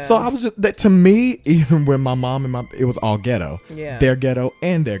 Yeah. So I was just that, to me, even when my mom and it was all ghetto. Yeah. Their ghetto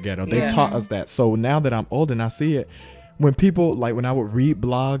and their ghetto. They Yeah. taught us that. So now that I'm old and I see it, when people like when I would read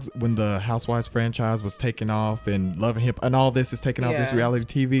blogs when the Housewives franchise was taking off and Love and Hip and all this is taking off, this Yeah. reality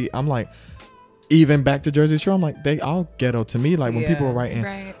TV, I'm like, even back to Jersey Shore, I'm like, they all ghetto to me. Like when people were writing,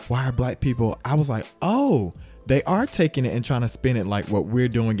 Right. why are black people? I was like, oh, they are taking it and trying to spin it like what we're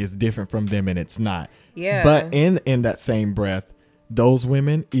doing is different from them, and it's not. Yeah. But in that same breath, those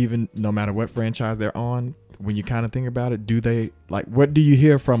women, even no matter what franchise they're on, when you kind of think about it, do they like, what do you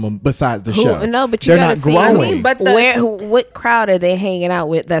hear from them besides the show? No, but you they're gotta not see. growing. I mean, but What crowd are they hanging out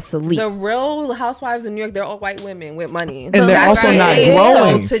with? That's elite. the Real Housewives in New York, they're all white women with money, And they're that's also right. not So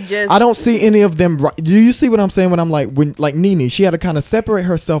growing. to just I don't see any of them. Do you see what I'm saying when I'm like, when like Nene, she had to kind of separate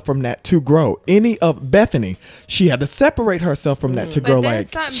herself from that to grow. Any of Bethany, she had to separate herself from that to But grow. there's Like,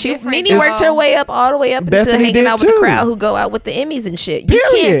 something She different, Nene worked her though. way up all the way up Bethany into hanging did out with the too. crowd who go out with the Emmys and shit. You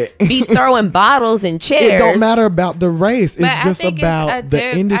Period. can't be throwing bottles and chairs. it don't matter about the race. But It's I just think it's about the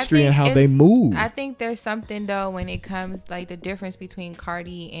I industry think and how they it's- move. I think there's something though when it comes like the difference between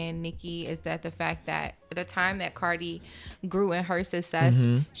Cardi and Nicki is that the fact that the time that Cardi grew in her success,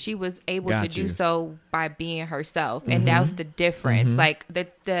 she was able to Got do you. so by being herself, and that was the difference. Like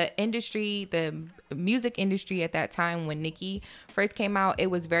the industry, the music industry at that time when Nicki first came out, it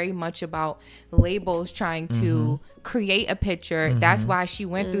was very much about labels trying to create a picture. That's why she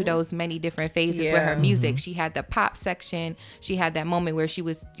went through those many different phases with her Yeah. music. She had the pop section. She had that moment where she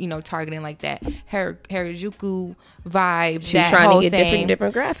was, targeting like that Harajuku vibe. She's that trying to whole get thing.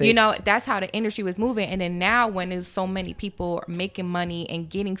 different graphics. That's how the industry was moving. And then now, when there's so many people making money and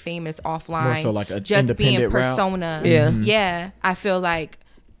getting famous offline, More so like a just being independent route? persona, Yeah. I feel like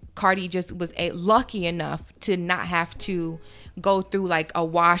Cardi just was lucky enough to not have to go through like a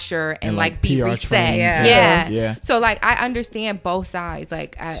washer and like be PR reset. training. Yeah. Yeah. So like I understand both sides.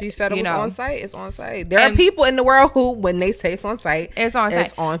 Like she said it was on site. It's on site. There And- are people in the world who, when they say it's on site, It's on site.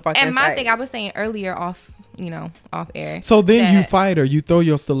 It's on fucking And my site. thing I was saying earlier off air. So then you that- fight her, you throw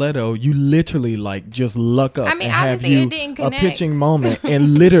your stiletto, you literally like just luck up I mean, and have obviously you it didn't a connect. pitching moment,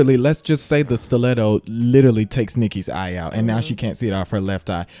 and literally, let's just say the stiletto literally takes Nikki's eye out, and now she can't see it off her left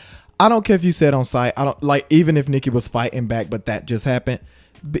eye. I don't care if you said on site. I don't like, even if Nikki was fighting back, but that just happened.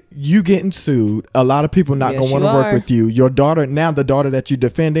 You getting sued. A lot of people not Yes, gonna want to you work are. with you. Your daughter, now the daughter that you're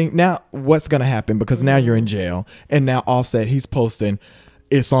defending, now what's gonna happen? Because now you're in jail, and now Offset, he's posting,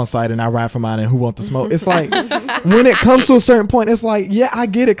 it's on site and I ride for mine and who want to smoke. It's like when it comes to a certain point, it's like, yeah, I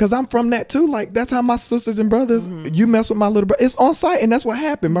get it, because I'm from that too. Like that's how my sisters and brothers, you mess with my little brother, it's on site, and that's what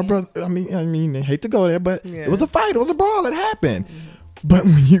happened. My brother, I mean, I hate to go there, but it was a fight, it was a brawl, it happened. But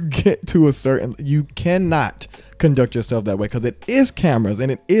when you get to a certain, you cannot conduct yourself that way, because it is cameras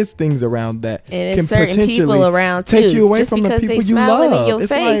and it is things around that And can it's certain people potentially around too. take you away Just from the because people they you smiling love. in your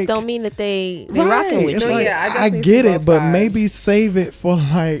It's face like, don't mean that they rocking with it's you. No, like, yeah, I I definitely get see it, both but sides. maybe save it for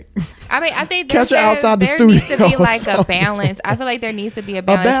like I mean, I think Catch her outside the there needs to studio be or like a something. balance. I feel like there needs to be a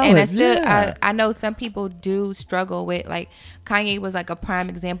balance. And I balance, still, yeah. I know some people do struggle with, like, Kanye was like a prime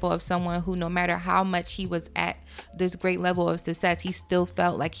example of someone who, no matter how much he was at this great level of success, he still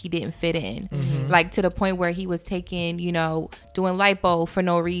felt like he didn't fit in. Like to the point where he was taking, doing lipo for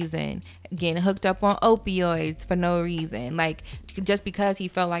no reason, getting hooked up on opioids for no reason, like just because he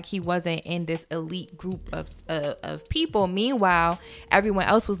felt like he wasn't in this elite group of people. Meanwhile, everyone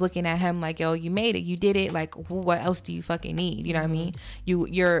else was looking at him like, yo, you made it, you did it, like what else do you fucking need? You know what I mean?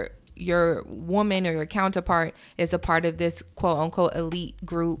 Your woman or your counterpart is a part of this quote unquote elite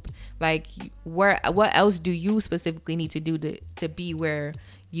group. Like what else do you specifically need to do to be where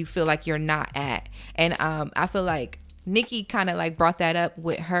you feel like you're not at? And I feel like Nikki kind of like brought that up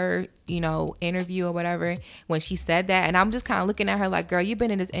with her, interview or whatever when she said that. And I'm just kind of looking at her like, girl, you've been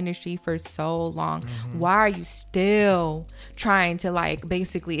in this industry for so long. Why are you still trying to like,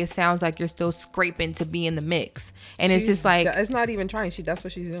 basically, it sounds like you're still scraping to be in the mix. And it's just like, it's not even trying. That's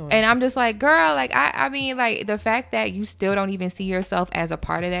what she's doing. and I'm just like, girl, like, I mean, like the fact that you still don't even see yourself as a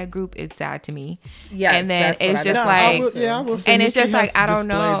part of that group is sad to me. Yes, and then that's what it's I just know. like, I will say and it's Nikki just like, has I don't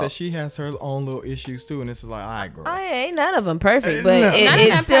displayed know. that she has her own little issues too, and it's like, all right, girl. Oh, yeah, ain't none of them perfect, but No. it, None of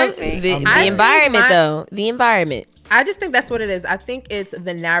them it's still perfect. the I environment, think though. The environment. I just think that's what it is. I think it's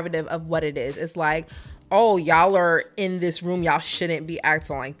the narrative of what it is. It's like, oh, y'all are in this room. Y'all shouldn't be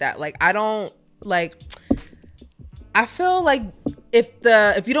acting like that. Like, I don't like. I feel like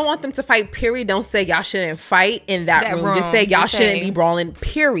if you don't want them to fight, period, don't say y'all shouldn't fight in that room. Just say y'all shouldn't be brawling,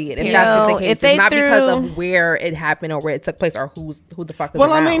 period. If that's what the case is, not because of where it happened or where it took place or who the fuck is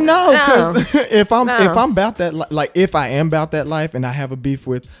Well, around. I mean, no, because if I'm No. about that, like if I am about that life and I have a beef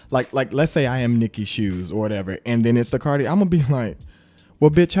with, like let's say I am Nikki Shoes or whatever, and then it's the Cardi, I'm gonna be like, well,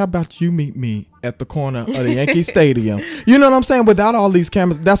 bitch, how about you meet me at the corner of the Yankee Stadium? You know what I'm saying? Without all these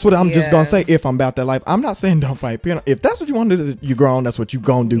cameras, that's what I'm just gonna say. If I'm about that life, I'm not saying don't fight. Period. If that's what you want to do, you grown. That's what you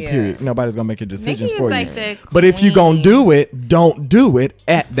gonna do. Period. Nobody's gonna make your decisions Nikki for is you. like the But if you gonna queen. do it, don't do it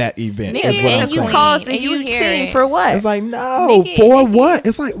at that event. Nikki Is what is I'm the You saying. cause And you you hear sing it. for what? It's like no, Nikki- for Nikki- what?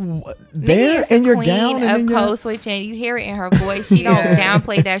 It's like there Nikki in is your the gown queen and of in your code switching. You hear it in her voice. She don't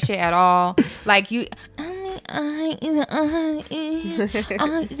downplay that shit at all. Like you.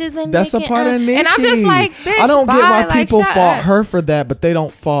 That's a part of Nikki. And I'm just like, bitch, I don't get why bye, like, people shut fault up. her for that, but they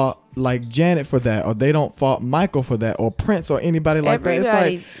don't fault like Janet for that, or they don't fault Michael for that, or Prince, or anybody like that. It's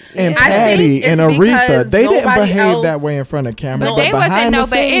Everybody- like, and yeah. I Patty think and it's Aretha, because they didn't nobody behave else- that way in front of camera, But but they wasn't behind no, the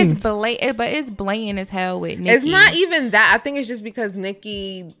but scenes. it's blatant. But it's blatant as hell with Nikki. It's not even that. I think it's just because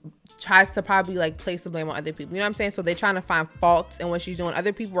Nikki tries to probably like place the blame on other people. You know what I'm saying? So they're trying to find faults in what she's doing.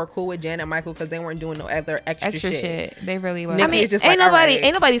 Other people were cool with Janet and Michael because they weren't doing no other extra shit. They really was. Nikki I mean, is just ain't like, nobody, alright.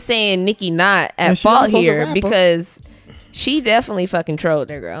 ain't nobody saying Nikki not at And she fault also is a here rapper. because she definitely fucking trolled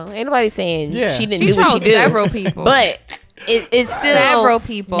that girl. Ain't nobody saying Yeah. she didn't She do what she trolled did. several people. But it's still Several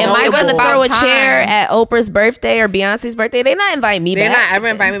people. Am I It was gonna about throw a time. chair at Oprah's birthday or Beyonce's birthday? They're not inviting me They're back. not ever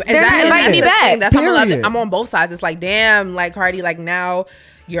inviting me. They're not Exactly. inviting me That's the back. thing. That's how Period. I'm on both sides. It's like, damn, like Cardi, like now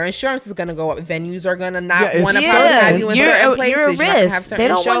your insurance is gonna go up. Venues are gonna Yeah, not it's want to sad. probably have you in You're certain a- places. you're a You're not gonna have risk. certain They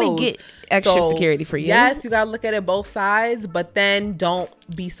don't wanna shows. get extra security for you. Yes, you gotta look at it both sides, but then don't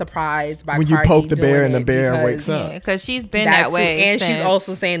be surprised by when you Cardi poke the bear doing and the it bear because wakes up. Yeah, because she's been that that too. way. And she's since-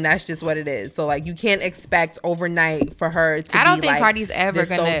 also saying that's just what it is. So like you can't expect overnight for her to I don't be think like Cardi's ever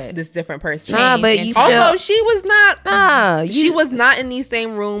gonna this different person. Nah, but change you into- still Also, she was not. Nah, she you- was not in these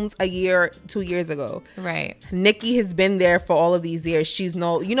same rooms a year, 2 years ago. Right. Nikki has been there for all of these years. She's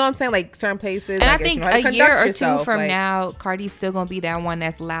no, you know what I'm saying? Like certain places. And like, I think you know how to a year conduct or yourself, two from like- now, Cardi's still gonna be that one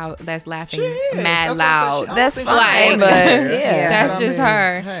that's loud, that's laughing She is. mad That's what I loud. said. That's Like, fine, like- but Yeah. yeah, That's But I just mean,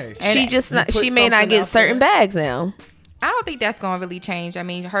 her. hey. And she just not. you put She may not something get out certain there. bags now. I don't think that's gonna really change. I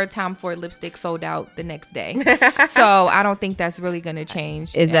mean, her Tom Ford lipstick sold out the next day, so I don't think that's really gonna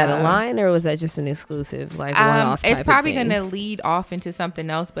change. Is that a Um, line or was that just an exclusive, like one-off? It's type probably of thing? gonna lead off into something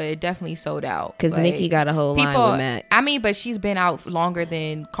else, but it definitely sold out. Because Like, Nikki got a whole line with Mac. I mean, but she's been out longer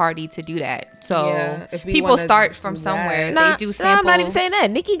than Cardi to do that. So Yeah, if we people wanna start from do somewhere. that. They do Nah, sample. I'm not even saying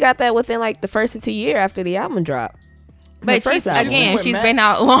that. Nikki got that within like the first of 2 years after the album dropped. But Her she's first album. again, With she's Mac been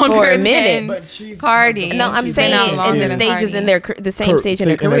out longer for a minute. than But she's- Cardi. No, I'm She's been saying out in longer the than stages Cardi. in the same stage in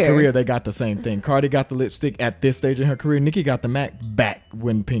their career. They got the same thing. Cardi got the lipstick at this stage in her career. Nikki got the Mac back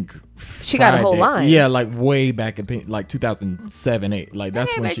when Pink. She got a whole tried it. line. Yeah, like way back in Pink, like 2007, 8. Like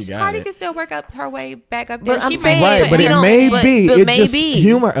that's Yeah, when but she got Cardi it. can still work up her way back up there. But I'm She saying- may Right, but we it don't- may but- be. but It just maybe.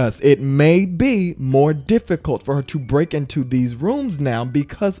 humor us. It may be more difficult for her to break into these rooms now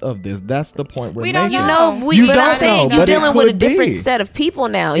because of this. That's the point we're We don't making. know. No, we You but don't I'm saying know, you're but it dealing with a could different be. set of people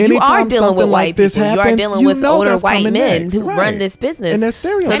now. You Anytime are dealing with something white like this people. You are happens, dealing you with know older that's white coming men next. who Right. run this business. And that's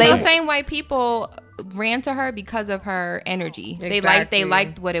stereotype. And So those they, same white people ran to her because of her energy. They Exactly.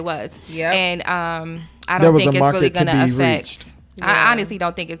 liked what it was. Yep. And I There don't was think a it's really market to gonna be affect. reached. I honestly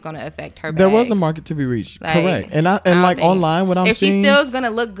don't think it's gonna affect her. There was bag. a market to be reached. Like, Correct. And I don't like think- online, what I'm if seeing. she still is gonna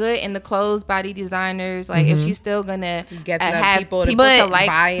look good in the clothes, body designers, like if she's still gonna Get the have people people, to to but like.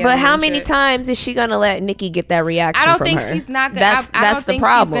 buy it. but how and many shit. times is she gonna let Nikki get that reaction? I don't from think her? she's not gonna. That's I don't the think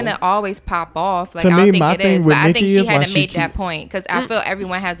problem. she's gonna always pop off. Like To I don't me, think my it thing is, with but I think Nikki she is why had to she make that keep- point because I feel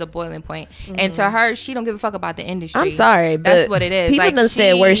everyone has a boiling point, and to her, she don't give a fuck about the industry. I'm sorry, but that's what it is. People like, done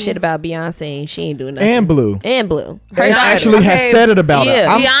said she- worse shit about Beyonce, and she ain't doing nothing. And Blue. And Blue. Her And daughter. actually has said it about her.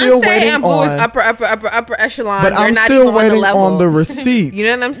 I'm still Beyonce waiting and Blue is on. upper echelon. But They're I'm not still even waiting on on the level. receipts. You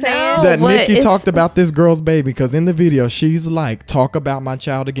know what I'm saying? That but Nicki it's- talked about this girl's baby, because in the video she's like, talk about my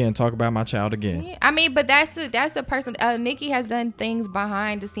child again, talk about my child again. Yeah, I mean, but that's a person. Nicki has done things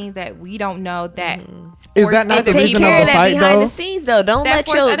behind the scenes that we don't know that. Is that not the Take reason care of of the that fight behind though? the scenes though. Don't that let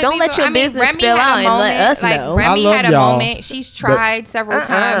force your other don't let people- your I mean, business Remy spill had a out and let moment, us like, know. I Remy love had a y'all, moment. She's tried several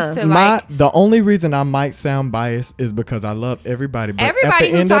times to My like. the only reason I might sound biased is because I love everybody, but Everybody at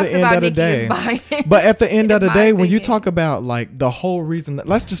who the end talks of the about end of the Nicki day, is biased, but at the end of the in my day, when you opinion. talk about like the whole reason,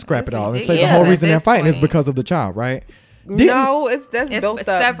 let's just scrap It's it all and say the ridiculous whole at reason they're this fighting is point. because of the child, right? No, that's It's built up.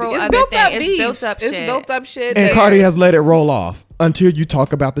 several It's other built up things. It's beef. built up It's shit. built up shit. And that- Cardi has let it roll off until you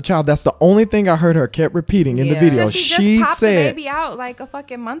talk about the child. That's the only thing I heard her kept repeating in the Yeah. video. She just She popped the said, baby out like a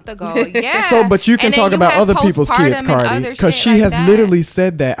fucking month ago. Yeah. so, but you can And then talk you about have other people's postpartum kids, and Cardi, other because shit she like has that. literally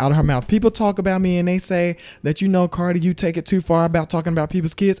said that out of her mouth. People talk about me and they say that, you know, Cardi, you take it too far about talking about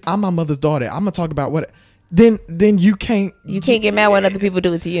people's kids. I'm my mother's daughter. I'm gonna talk about what. Then you can't. You can't get mad when other people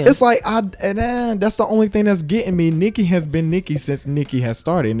do it to you. It's like that's the only thing that's getting me. Nicki has been Nicki since Nicki has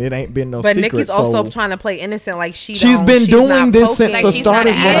started, and it ain't been no But secret. Nicki's also so trying to play innocent, like she's been doing not this posting. since Like the she's start.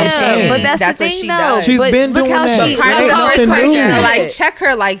 not Is what I'm acting. saying. but that's That's the what thing she though. does. She's But been look doing how that. she It look ain't how nothing she new. did it. Like check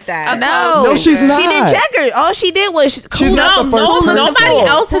her like that. No, No, she's not. She didn't check her. All she did was She's cool not up. the first person. Nobody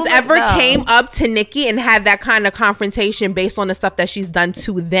else has Pull it ever down. came up to Nicki and had that kind of confrontation based on the stuff that she's done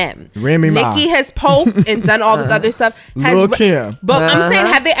to them. Remy Ma. Nicki has poked and done all this other stuff. Lil' Kim. But I'm saying,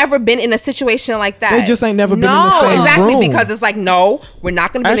 have they ever been in a situation like that? They just ain't never been in no, the same exactly, room. because it's like, no, we're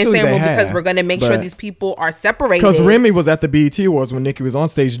not going to be in Actually, the same they room because have, we're going to make sure but- these people are separated. Because Remy was at the BET Awards when Nicki was on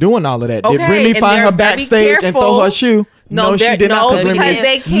stage doing all of that. Did Okay, Remy and find they're her very backstage and throw careful. her shoe? No, she they're- did not. no, Remy because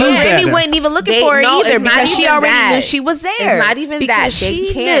they knew can't. better. Remy wasn't even looking They- for her no, either it's not because she even already that. knew she was there. It's not even because that. They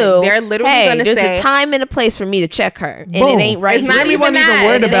she can't. knew, They're literally hey, gonna there's say- a time and a place for me to check her, and Boom. it ain't right It's here. not Remy even wasn't even that.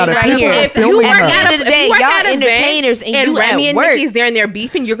 worried It about ain't it. right People here. are If filming you her. work at the end of the day, If you work y'all at an entertainers event and you Remy at and work. Nicki's there and they're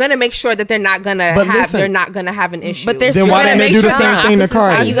beefing, you're gonna make sure that they're not gonna But have listen- they're not gonna have an issue. But they're Then still why gonna didn't they make do the sure same the thing to opposites are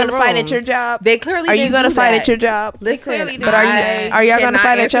Cardi? you gonna in the fight room. at your job? They clearly Are you didn't gonna do fight that. at your job? They clearly But are did. y'all gonna cannot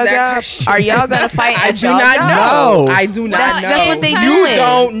fight at answer your that job? question. Are y'all gonna fight I at do your not job? know. No. I do not Well, know. That's what they You doing. You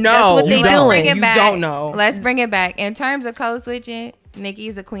don't know. That's what they You Let's doing. bring it You back. don't know. Let's bring it back. In terms of code switching,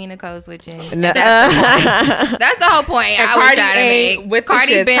 Nicki's a queen of code switching. No. That's the whole point And I was Cardi trying to ain't make. with the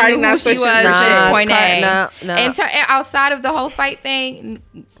Cardi shits. been Cardi who not she switching was shit. since point Cardi- A. no. And outside of the whole fight thing,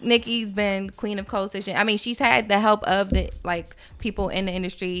 Nicki's been queen of code switching. I mean, she's had the help of the people in the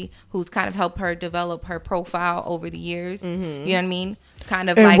industry who's kind of helped her develop her profile over the years. You know what I mean? Kind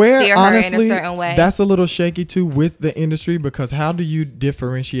of And where, steer her honestly, in a certain way. that's a little shaky too with the industry, because how do you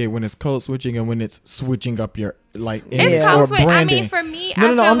differentiate when it's code switching and when it's switching up your image It's or code switch. I branding? mean, for me, No, I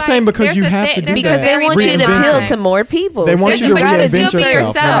no, no, feel I'm saying like because there's you a have thi- to do there's a Because that. they very want you to thin appeal line. to more people. They want But you to you reinvent still be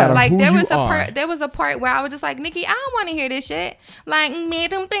yourself, no matter Like who there you was a are. part. There was a part where I was just like, Nicki, I don't want to hear this shit. Like,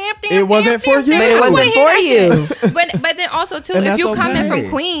 It wasn't for you. But it wasn't for you. But then also too, And if that's you coming okay. from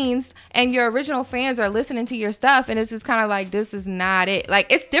Queens and your original fans are listening to your stuff, and it's just kind of like, this is not it. Like,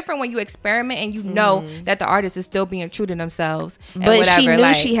 it's different when you experiment and you know that the artist is still being true to themselves. And But whatever, she knew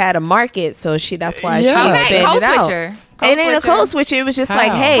like, she had a market, so that's why Yeah. she Okay, expanded code out. switcher. It ain't a code switcher. It was just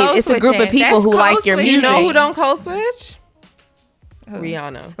like, How? hey, Code it's a group of switching. people That's who code like your switching. You music. know who don't code switch?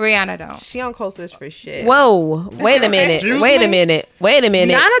 Rihanna. Rihanna don't. She don't code switch for shit. Whoa, wait a minute. Excuse Wait a me? minute. Wait a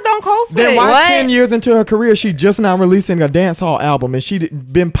minute. Rihanna don't code switch. Then why What? 10 years into her career she just now releasing a dance hall album and she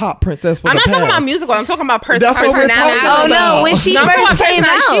been pop princess for I'm the not past? talking about musical. I'm talking about That's what we're personality. talking about. Oh no, when she No, I'm talking first about came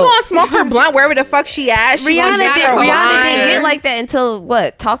personality. out, She gonna smoke her blunt wherever the fuck she at. She Rihanna gonna didn't her wine. get like that until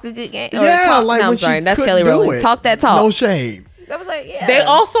what? Talk a good game. Or Yeah, talk, like no, I'm when sorry, she that's couldn't Kelly do Rowland. it. Talk that talk. No shade. I was like, yeah. They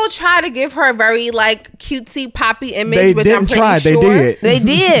also try to give her a very like cutesy poppy image. They which didn't I'm pretty try. They sure. did. They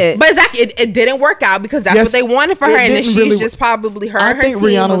did. But exactly, it didn't work out because that's Yes, what they wanted for it her, and then didn't she's really- just probably her. I and her think team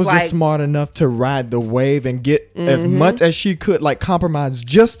Rihanna was like, just smart enough to ride the wave and get as Mm-hmm. much as she could, like compromise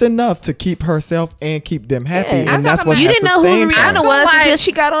just enough to keep herself and keep them happy. Yeah. I'm And that's talking what about- you has didn't know who sustained her. Rihanna feel was like- until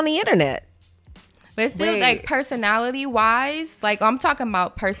she got on the internet. But still, Wait. like personality wise, like I'm talking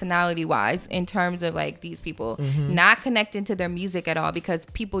about personality wise in terms of like these people not connecting to their music at all because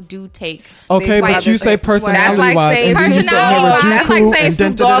people do take. Okay, these but white you say places where- That's like personality-wise, saying and then you Snoop say personality-wise. Dogg. That's like Harajuku saying and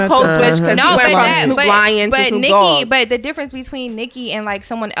Snoop Dogg code switch because No, he but went from that, Snoop Lion to but Snoop Nicki, Dogg. but the difference between Nicki and like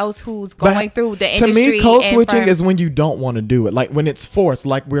someone else who's But going through the to industry. me, code and switching from- is when you don't want to do it, like when it's forced,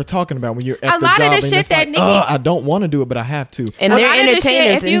 like we're talking about when you're at A the lot of job the and shit it's that like, Nicki- I don't want to do it, but I have to. And A they're lot of the shit,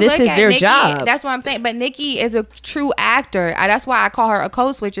 entertainers, if you and this look is at their Nicki, job. That's what I'm saying. But Nikki is a true actor. That's why I call her a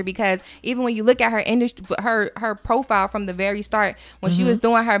code switcher, because even when you look at her industry, her profile from the very start, when she was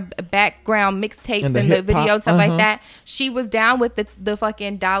doing her background mixtapes and the videos, stuff like that, she was down with the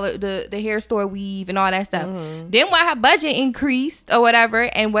fucking dollar, the hair store weave and all that stuff. Then when her budget increased or whatever,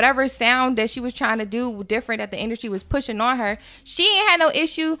 and whatever sound that she was trying to do different that the industry was pushing on her, she ain't had no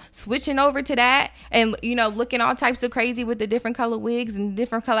issue switching over to that and, you know, looking all types of crazy with the different color wigs and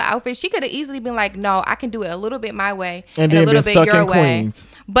different color outfits. She could have easily been like, no, I can do it a little bit my way and then a little been bit stuck your in way. Queens.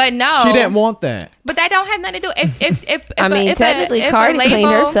 But no, She didn't want that. but that don't have nothing to do. If I mean, technically, Cardi cleaned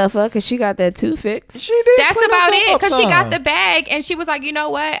label, herself up because she got that tooth fixed. She did. that's clean about herself it, up because she got some. the bag and she was like, you know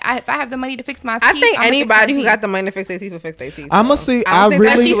what? If I have the money to fix my teeth, I think I'ma fix my anybody who teeth. got the money to fix their teeth will fix their teeth. I'ma see. I don't think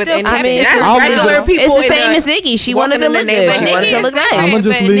that's She with still any- kept it. that's I'll regular be- people. It's the in same as Nicki. She wanted walking to in look the good. But She Nicki wanted to is look different. nice. I'm gonna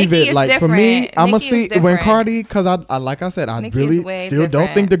just But leave Nicki it. is Like for me, different. I'm gonna Nicki is see when different. Cardi, because I like I said, I Nicki is really way still don't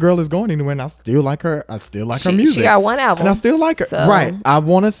different. think the girl is going anywhere, and I still like her. I still like her She music. got one album. And I still like her. So- Right. I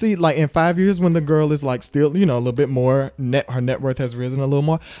want to see, like, in 5 years when the girl is, like, still, you know, a little bit more, her net worth has risen a little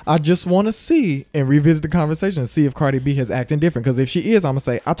more. I just want to see and revisit the conversation and see if Cardi B is acting different. Because if she is, I'm going to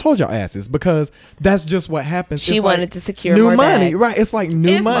say, I told y'all asses. Because that's just what happens. She It's wanted like to secure new more money. bags. Right. It's like new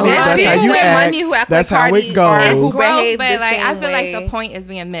It's money. more That's how people you with act. money who act That's like how Cardi it or It's who goes. growth, behave but the like I same feel like the way. point is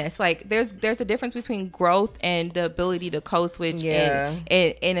being missed. Like there's a difference between growth and the ability to code switch Yeah.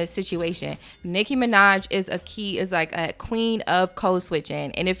 in a situation. Nicki Minaj is like a queen of code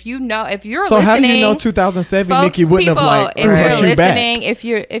switching, and if you're So listening, how do you know 2007 folks, Nicki wouldn't have, people, like, if threw her you're shoe back? listening, if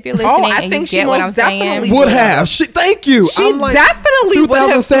you're listening, I and think you she get what I'm most definitely saying. Would have. Thank you. She I'm like, definitely would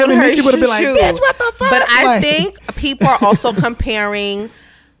have 2007 thrown her Nicki would have been like, shoe. bitch, what the fuck? But I Like- think people are also comparing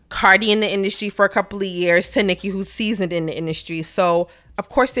Cardi in the industry for a couple of years to Nicki, who's seasoned in the industry. So of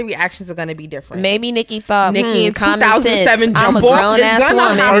course the reactions are going to be different. Maybe Nicki thought, Nicki in common 2007 sense. I'm a jump off grown is ass gonna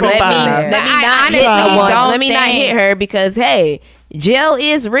woman. happen. Let me But not I hit honestly no one. don't Let me not think- hit her because hey, jail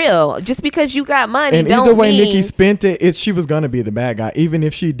is real. Just because you got money, And don't either way mean Nicki spent it, she was gonna be the bad guy. Even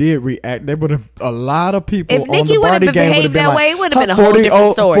if she did react, there would have a lot of people if on Nicki the would have party game would behaved have been that like, way, it would have been a her whole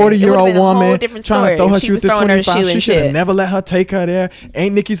different story. 40-year-old woman different trying story to throw her if she shoe was to throwing her 25. shoe She and should have shit. never let her take her there.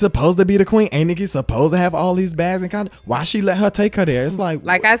 Ain't Nicki supposed to be the queen? Ain't Nicki supposed to have all these bags and kind of? Why she let her take her there? It's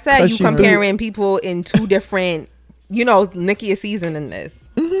like I said, 'cause you she comparing people in two different. You know, Nicki is seasoned in this.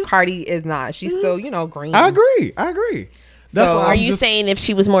 Cardi is not. She's still, green. I agree. That's So, why Are I'm you just- saying if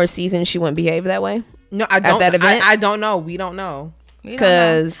she was more seasoned, she wouldn't behave that way? No, I don't. that event? I don't know. We don't know. We don't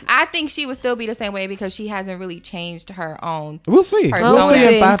know. 'Cause- I think she would still be the same way because she hasn't really changed her own. We'll see. Persona. We'll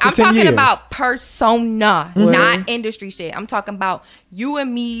see in 5 to I'm 10 talking years. about persona, not industry shit. I'm talking about you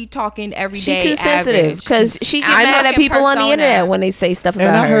and me talking every She day. too sensitive average. because she get I'm mad at talking people on the persona. internet when they say stuff about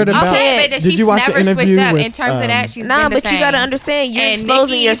And I her. heard You about- Okay, can't- but Did she's you watch the never switched interview up with, in terms of that. She's Nah, been the but you gotta same. understand, you're And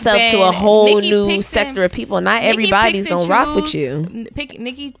exposing Nicki's yourself to a been- whole Nicki new picks sector and- of people. Not Nicki everybody's picks and gonna rock with choose- you.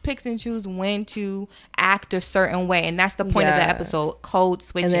 Nicki picks and choose when to act a certain way, and that's the point of the Yeah. episode: code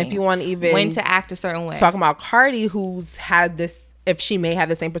switching. And then if you want to even when to act a certain way. talking about Cardi, who's had this, if she may have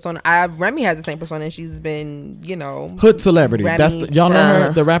the same persona. Remy has the same persona, and she's been, Hood Celebrity. Remy. That's y'all know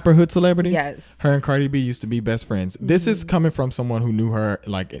her, the rapper Hood Celebrity. Yes. Her and Cardi B used to be best friends. This is coming from someone who knew her.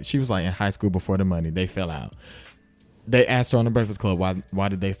 Like she was like in high school before the money. They fell out. They asked her on the Breakfast Club why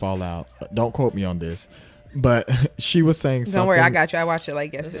did they fall out. Don't quote me on this, but she was saying something. Don't worry, I got you. I watched it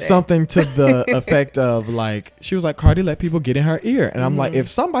like yesterday. Something to the effect of like she was like, Cardi let people get in her ear, and I'm like, if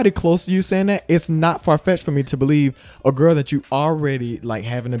somebody close to you saying that, it's not far fetched for me to believe a girl that you already like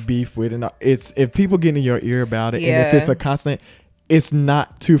having a beef with, and it's if people get in your ear about it, and if Yeah. it's a constant, it's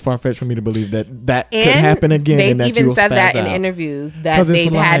not too far fetched for me to believe that could And happen again. They've and that you even will said that spaz in out. interviews that 'Cause it's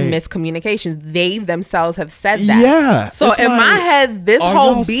they've had like- miscommunications. They themselves have said that. Yeah. So It's in my like, head, this are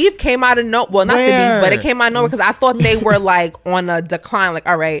whole y'all beef came out of not the beef, but it came out of nowhere because I thought they were like on a decline. Like,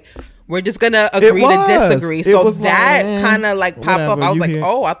 all right, we're just gonna agree to was. disagree. It So was like, that eh, kind of like popped up. whatever, I was you like, hear-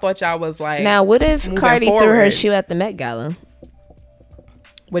 oh, I thought y'all was like. Now, what if moving Cardi threw her forward. shoe at the Met Gala?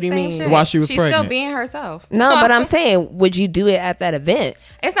 What do you Same mean? shit. While she was She's pregnant. still being herself. No, but I'm saying, would you do it at that event?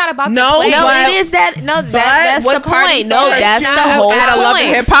 It's not about No, the place. No, But- it is that. No, that's what the Cardi point. No, does, that's she's the not whole at a Love point.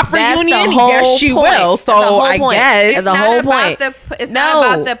 and Hip Hop That's the reunion? whole Yes, she point. will. That's the So whole I point. guess- That's It's the not whole about point. it's No. not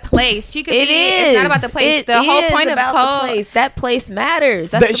about the place. She could It be. is. It's not about the place. It The whole is point of about code. the place. That place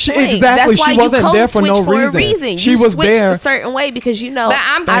matters. That's That the she- point. exactly. That's why She you wasn't code there for no switch for a reason. reason. She You was switched there. a certain way because you know. But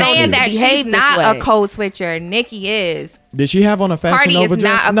I'm I don't saying need to that behave she's this not way. a code switcher. Nikki is. Did she have on a Fashion Cardi is Nova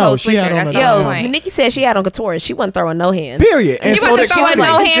dress? not a No, code she had switcher. on a That's the Yo, point. Nikki said she had on couture. She wasn't throwing no hands. period. And She so wasn't did throwing Cardi.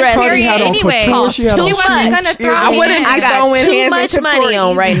 no hands, Dress. Cardi period. had on Anyway, couture. She had Too on she wasn't much. gonna throw I hands. wouldn't I be got throwing too hands much in money couture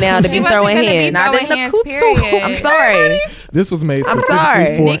on right now to She be wasn't throwing gonna be hands. Not throwing in the hands, couture. period. I'm sorry. This was made I'm specifically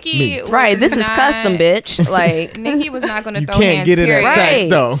sorry. for Nikki me. was Right, this is not- custom, bitch. Like, Nikki was not going to You throw can't hands. get it period. at sex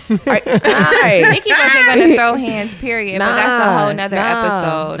though. right. Nikki wasn't going to throw hands. Period. But that's a whole nother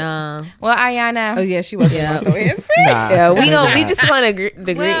episode. Nah. Well, Ayana. Oh yeah, she wasn't. Yeah. Gonna throw hands. Nah. Yeah, we Nah. just want to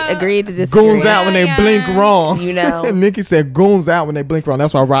Well, agree to disagree. Goons out when they Yeah. blink wrong. You know. Nikki said goons out when they blink wrong.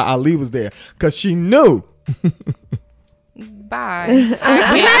 That's why Ra Ali was there. Because she knew. Bye. We're not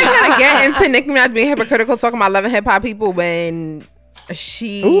even gonna get into Nicki Minaj being hypocritical, talking about loving hip hop people when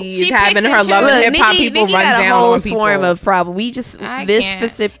she's She having picks her and loving chooses. hip hop people Nikki run got a down whole on people. swarm of problems. We just I this can't.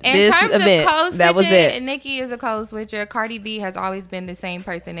 specific In this terms event of code that was switching, it. Nikki is a code switcher. Cardi B has always been the same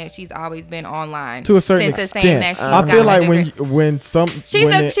person that she's always been online To a certain since the extent. same that she I got feel her like degree. when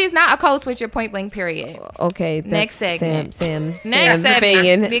She's not a code switcher. Point blank. Period. Okay, that's Next segment. Sam's Next segment,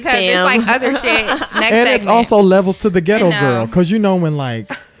 opinion because Sam. it's like other shit. Next and segment. it's also levels to the ghetto I know. girl. Because you know when like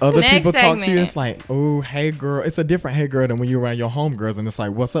other Next people talk to you, segment. it's like, oh, hey girl. It's a different hey girl than when you're around your homegirls and it's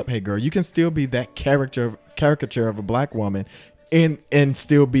like, what's up, hey girl. You can still be that caricature of a black woman and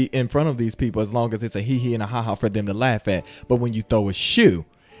still be in front of these people as long as it's a hee and a ha for them to laugh at. But when you throw a shoe,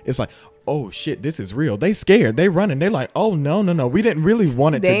 it's like, oh shit, this is real. They scared. They running. They like, oh no. We didn't really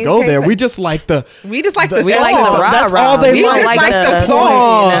want it They to ain't go take there. the- We just like the We just like the We like the song. rah That's rah. all they We don't like. like That's the the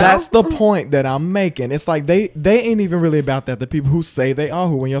song. you know? That's the point that I'm making. It's like they ain't even really about that. The people who say they are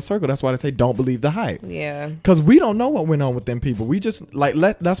who in your circle. That's why they say don't believe the hype. Yeah. Because we don't know what went on with them people. We just like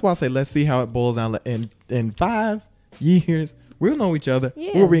that's why I say let's see how it boils down. In 5 years, we'll know each other.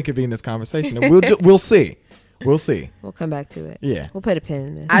 Yeah. We'll reconvene this conversation and we'll see. We'll see. We'll come back to it. Yeah. We'll put a pin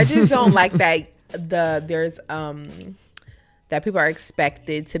in this. I just don't like that there's that people are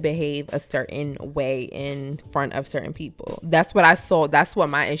expected to behave a certain way in front of certain people. That's what I saw. That's what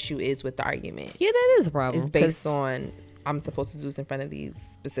my issue is with the argument. Yeah, that is a problem. It's based on I'm supposed to do this in front of these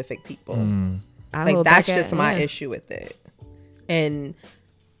specific people. I Like hold that's back just at- my yeah. issue with it. And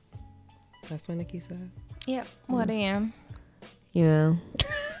that's what Nikki said. Yep. What I am. You know,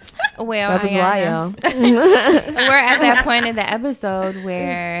 Well, that was why, Ayana, y'all. we're at that point in the episode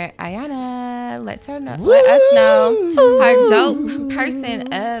where Ayana let us know her dope person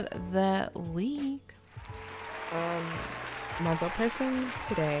of the week. My dope person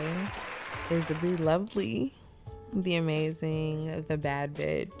today is the lovely, the amazing, the bad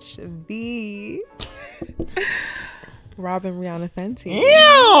bitch, the Robin Rihanna Fenty.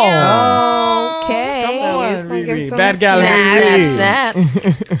 Okay. So we're on, just gonna give Riri. some Bad gal snaps Riri.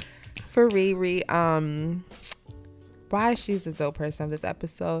 Snaps. for Riri. Why she's the dope person of this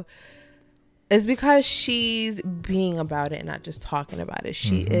episode is because she's being about it and not just talking about it.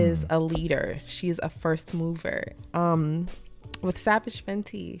 She is a leader. She's a first mover. With Savage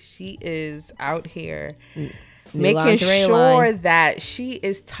Fenty, she is out here making lingerie sure line. that she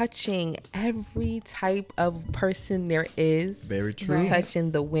is touching every type of person there is. Very true. Right. Touching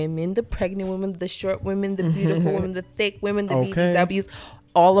the women, the pregnant women, the short women, the beautiful women, the thick women, the Okay. BBWs,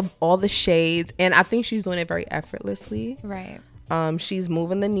 all the shades. And I think she's doing it very effortlessly. Right. She's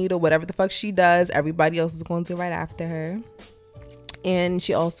moving the needle. Whatever the fuck she does, everybody else is going to do right after her. And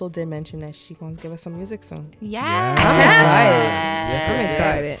she also did mention that she's going to give us some music soon. Yeah. I'm excited. Yes, I'm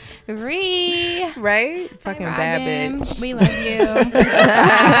excited. Ree. Right? Fucking bad Robin, bitch. We love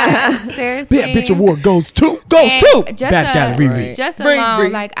you. Seriously. Bad bitch award goes to And just Bad gal Riri. Right. Just Riri.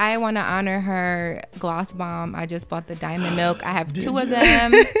 alone, like I want to honor her gloss bomb. I just bought the diamond milk. I have 2 of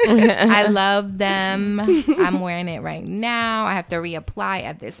them. I love them. I'm wearing it right now. I have to reapply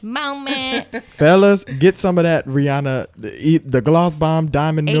at this moment. Fellas, get some of that Rihanna, the gloss bomb,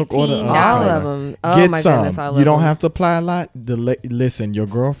 diamond milk, or the $18. All of them. Oh Get my some. goodness, I love You don't them. have to apply a lot. Listen, your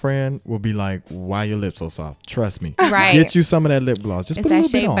girlfriend will be like, "Why your lips so soft?" Trust me. Right. Get you some of that lip gloss. Just It's put a that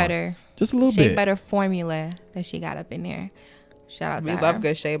little bit shea on. butter. Just a little Shea bit. butter formula that she got up in there. Shout out to We her. love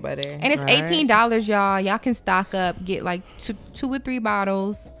good shea butter. And it's Right. $18, y'all. Y'all can stock up, get like two or 3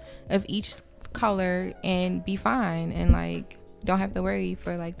 bottles of each color, and be fine. And like, don't have to worry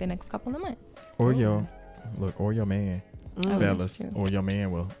for like the next couple of months. Or your man, Oh, fellas, that's true. or your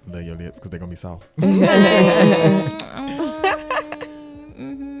man will love your lips because they're gonna be soft. Mhm.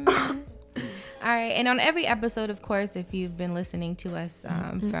 All right, and on every episode, of course, if you've been listening to us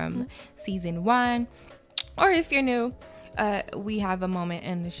from season 1, or if you're new, we have a moment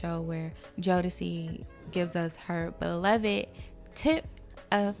in the show where Jodeci gives us her beloved tip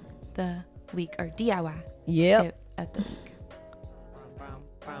of the week, or DIY Yep. tip of the week.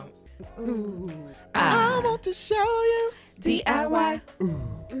 I want to show you DIY.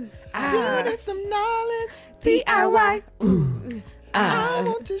 you need some knowledge. DIY. I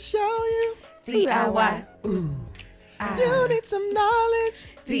want to show you DIY. you need some knowledge.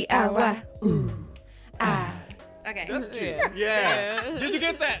 DIY. Okay. That's cute. Yes. Did you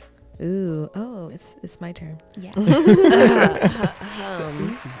get that? Ooh, oh, it's my turn. Yeah.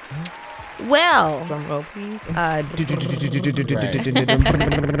 Well, Drum roll, please.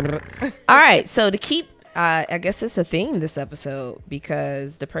 all right. So to keep, I guess it's a theme this episode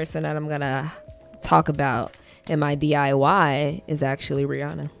because the person that I'm gonna talk about in my DIY is actually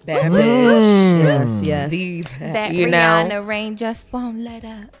Rihanna. Bad bitch. Yes. Leave That You know. Rihanna rain just won't let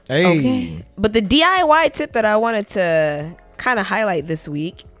up. Hey. Okay. But the DIY tip that I wanted to kind of highlight this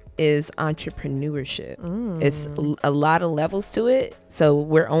week is entrepreneurship. It's a lot of levels to it. So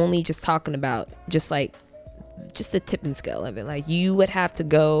we're only just talking about just the tipping scale of it. Like you would have to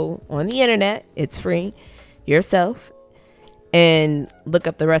go on the internet, it's free, yourself, and look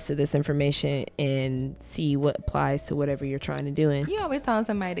up the rest of this information and see what applies to whatever you're trying to do. And You always telling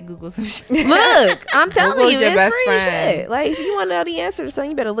somebody to Google some shit. look, I'm telling Google's you, your it's best free friend. shit. Like if you want to know the answer to something,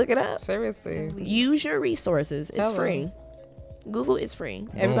 you better look it up. Seriously. Use your resources. It's Hello. free. Google is free.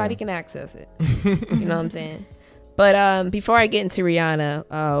 Everybody can access it. You know what I'm saying? But before I get into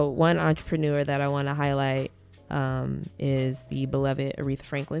Rihanna, one entrepreneur that I want to highlight is the beloved Aretha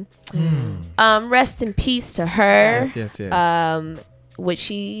Franklin. Rest in peace to her. Yes. What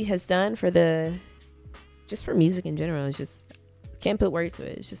she has done for music in general is just can't put words to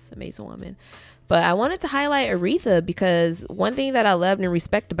it. It's just an amazing woman. But I wanted to highlight Aretha because one thing that I loved and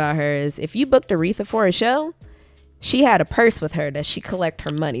respect about her is if you booked Aretha for a show, she had a purse with her that she collect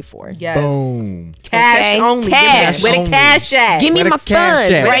her money for. Yes. Boom. Cash Okay? only. Cash Give me only. the cash at. Give me Where my the cash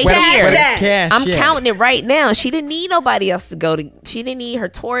funds at? right Where the- here. where the cash I'm at? counting it right now. She didn't need nobody else to go to. She didn't need her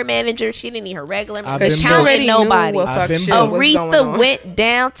tour manager. She didn't need her regular. I've Because been she broke. counted already knew nobody. what I've fuck been shit broke. was going Aretha on. went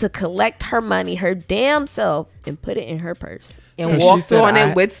down to collect her money, her damn self, and put it in her purse. And 'Cause she walked said on I-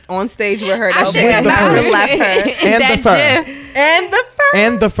 it with on stage with her. I That think shit about never it. left her. And that the fur. GIF. And the fur.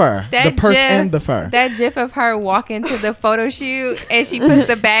 And the fur. That The purse GIF, and the fur. That GIF of her walking to the photo shoot and she puts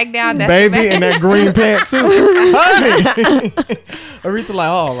the bag down. That's Baby the bag. in that green pantsuit. Honey. Aretha like,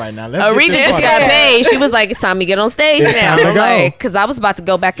 all right now. Let's Aretha get this just party. got paid. She was like, "It's time to get on stage It's now." time to go. Like, because I was about to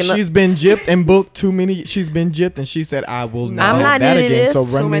go back and look. She's been gypped and booked too many. She's been gypped and she said, I will not I'm do not that new to again. this. So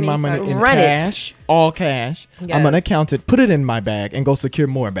Too run me many my money fucking- in Run it. cash, all cash. Yes. I'm going to count it, put it in my bag, and go secure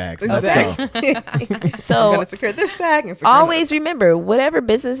more bags. Let's go. We're So gonna secure this bag and secure always remember, whatever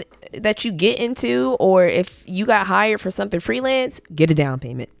business that you get into, or if you got hired for something freelance, get a down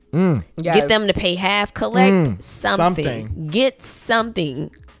payment. that. Yes. Get them to pay half. Collect something. something. Get something.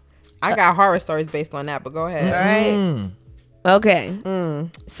 I got horror stories based on that, but go ahead. All right. Okay.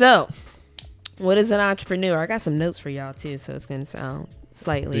 So, what is an entrepreneur? I got some notes for y'all too, so it's gonna sound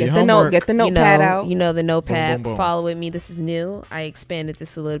slightly. Yeah. Get the note. Homework. Get the You notepad know, out. you know the notepad. Boom, boom, boom. Follow with me. This is new. I expanded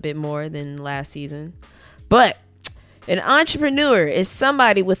this a little bit more than last season. But an entrepreneur is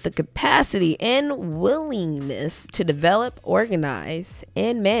somebody with the capacity and willingness to develop, organize,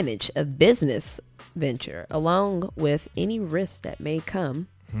 and manage a business venture, along with any risks that may come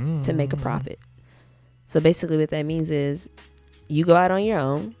to make a profit. So basically, what that means is you go out on your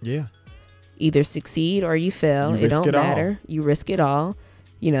own, Yeah. either succeed or you fail. You It risk don't it all. matter. You risk it all.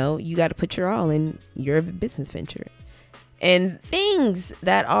 You know, you got to put your all in your business venture. And things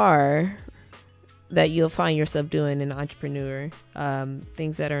that you'll find yourself doing in an entrepreneur,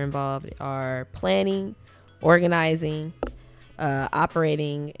 things that are involved are planning, organizing,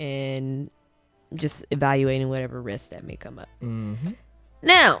 operating, and just evaluating whatever risks that may come up.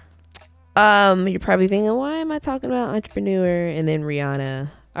 Now, you're probably thinking, why am I talking about entrepreneur and then Rihanna?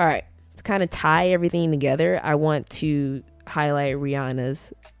 All right, to kind of tie everything together, I want to highlight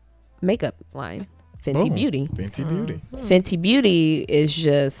Rihanna's makeup line, Fenty Boom. Beauty. Fenty Beauty. Fenty Beauty is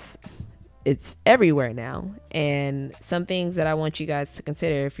just, it's everywhere now. And some things that I want you guys to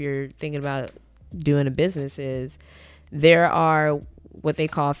consider if you're thinking about doing a business is there are what they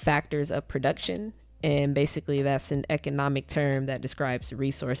call factors of production. And basically that's an economic term that describes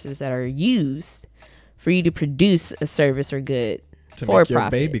resources that are used for you to produce a service or good To for make your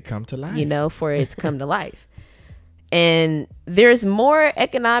profit, baby come to life. you know, for it to come to life. And there's more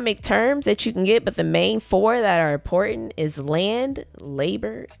economic terms that you can get, but the main four that are important is land,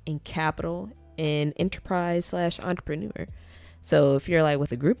 labor, and capital, and enterprise/entrepreneur. So if you're like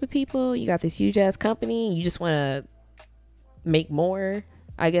with a group of people, you got this huge ass company, you just want to make more,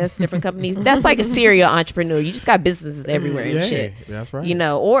 I guess, different companies. That's like a serial entrepreneur. You just got businesses everywhere and Yeah, shit. that's right. You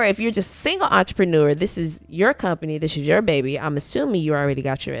know, or if you're just single entrepreneur, this is your company, this is your baby. I'm assuming you already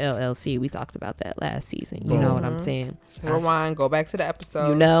got your LLC. We talked about that last season. You know what I'm saying? Rewind. Go back to the episode.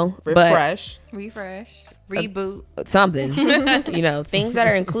 You know, but Refresh. Refresh. Reboot. something. You know, things that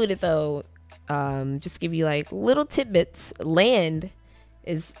are included though. Just give you like little tidbits. Land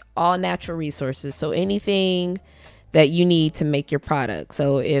is all natural resources. So anything that you need to make your product.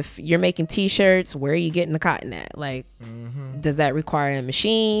 So if you're making t-shirts, where are you getting the cotton at? Like, does that require a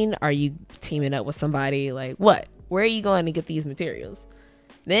machine? Are you teaming up with somebody? Like, what? Where are you going to get these materials?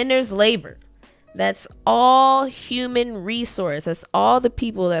 Then there's labor. That's all human resource. That's all the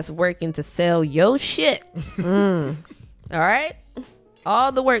people that's working to sell your shit. All right?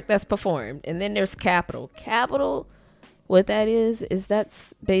 All the work that's performed. And then there's capital. Capital, what that is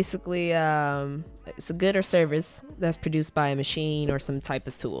that's basically it's a good or service that's produced by a machine or some type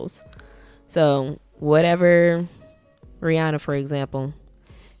of tools. So whatever, Rihanna, for example,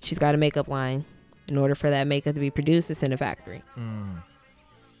 she's got a makeup line. In order for that makeup to be produced, it's in a factory.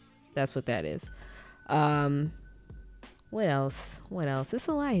 That's what that is. What else? It's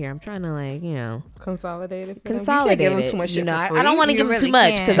a lot here. I'm trying to, like, you know, consolidate it. Consolidate give it. them too much shit for I free. don't want to You give them really too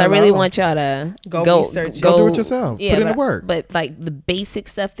much can't. because I really want y'all to Go research. Go do it yourself. Put in the but- work. But like the basic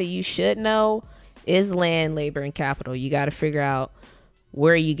stuff that you should know is land, labor, and capital. You got to figure out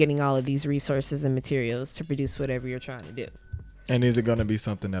where are you getting all of these resources and materials to produce whatever you're trying to do. And is it going to be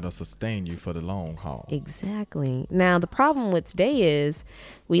something that'll sustain you for the long haul? Exactly. Now, the problem with today is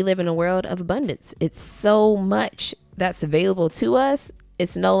we live in a world of abundance. It's so much that's available to us.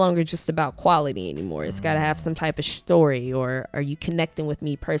 It's no longer just about quality anymore. It's got to have some type of story, or are you connecting with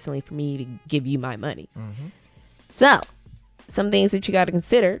me personally for me to give you my money? So, some things that you got to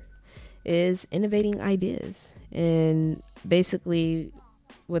consider is innovating ideas. And basically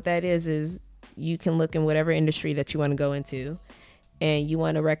what that is you can look in whatever industry that you want to go into, and you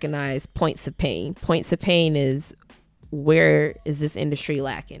want to recognize points of pain. Points of pain is, where is this industry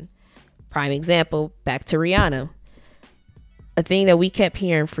lacking? Prime example, back to Rihanna. A thing that we kept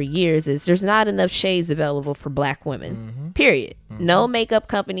hearing for years is there's not enough shades available for black women, period. No makeup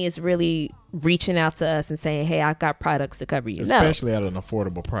company is really reaching out to us and saying, hey, I got products to cover you. Especially at an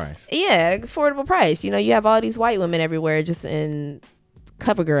affordable price. Yeah, affordable price. You know, you have all these white women everywhere just in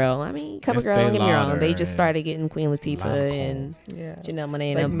CoverGirl. I mean, CoverGirl, don't get me wrong. They just started getting Queen Latifah and Janelle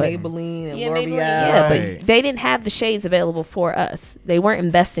Monáe like and but Maybelline and yeah, L'Oreal. Maybelline, yeah, Right. but they didn't have the shades available for us. They weren't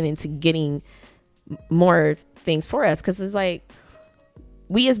investing into getting more things for us, because it's like,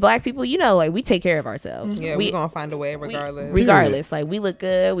 we as black people, you know, like, we take care of ourselves. Yeah, we're gonna find a way regardless. Regardless, like, we look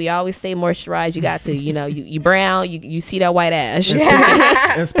good. We always stay moisturized. You got to, you know, you brown. You see that white ash.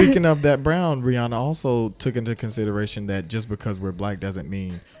 And speaking of that brown, Rihanna also took into consideration that just because we're black doesn't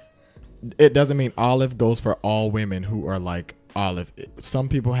mean olive goes for all women who are like olive. Some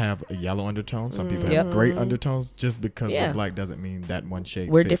people have a yellow undertone. Some people have great undertones. Just because we're black doesn't mean that one shade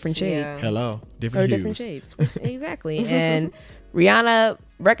We're fits. different shades. Hello, different hues. Different shades. Exactly. And Rihanna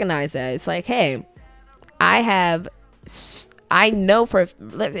recognized that. It's like, hey, I know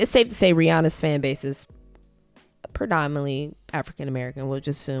it's safe to say Rihanna's fan base is predominantly African American, we'll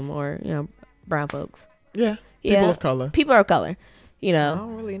just assume, or, you know, brown folks. Yeah, people of color. People of color, you I know.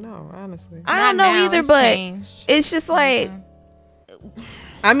 don't really know, honestly. I don't know either, but it's just like,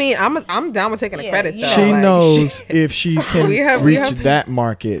 I mean, I'm down with taking the credit though. She Like, knows if she can We have reach to- that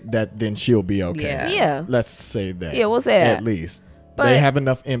market, then she'll be okay. Yeah. Let's say that. Yeah, we'll say that. At least But- they have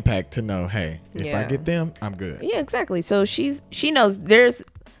enough impact to know, hey, if I Yeah. get them, I'm good. yeah, exactly. So she knows there's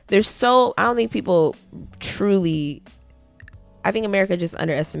so, I don't think people truly, I think America just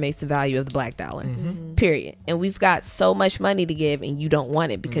underestimates the value of the black dollar, period. And we've got so much money to give, and you don't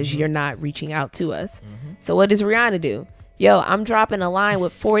want it because you're not reaching out to us. So what does Rihanna do? Yo, I'm dropping a line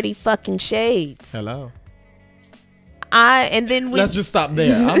with 40 fucking shades. Hello. And then Let's just stop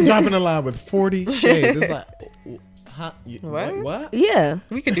there. I'm dropping a line with 40 shades. It's like, huh? What? Like, what? yeah,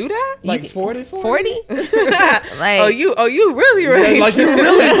 we can do that. Like 40? 40. Like, Oh, you really right? Like you're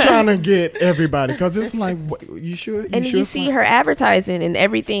really trying to get everybody, because it's like, what, you sure? and sure you it's see not- her advertising, and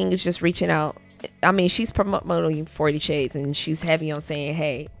everything is just reaching out. I mean, she's promoting 40 shades, and she's heavy on saying,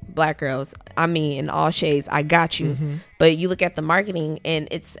 hey, black girls, I mean, in all shades, I got you. But you look at the marketing, and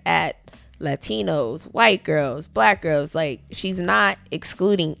it's at Latinos, white girls, black girls. Like, she's not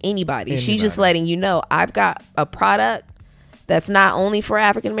excluding anybody. She's just letting you know, I've got a product that's not only for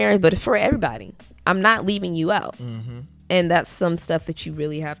African Americans, but it's for everybody. I'm not leaving you out. And that's some stuff that you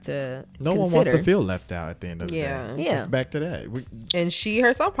really have to No one wants to feel left out at the end of the Yeah. day. Yeah. It's back to that. And she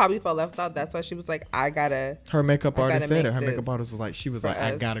herself probably felt left out. That's why she was like, I gotta. Her makeup I artist gotta said it. make Her this makeup artist was like, she was for like,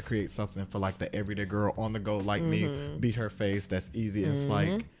 I us. gotta create something for like the everyday girl on the go like me. Beat her face. That's easy. It's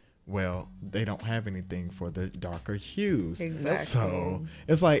like, well, they don't have anything for the darker hues. Exactly. So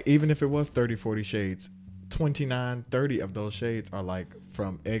it's like, even if it was 30, 40 shades, 29, 30 of those shades are like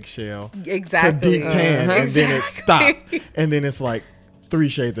from eggshell Exactly. to deep tan, and then it Exactly. stopped. And then it's like, 3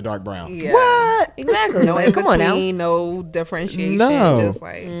 shades of dark brown. Yeah. What? Exactly. No Like, in come on now. between, no differentiation. No. Just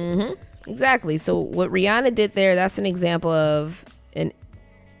like Exactly. So what Rihanna did there, that's an example of an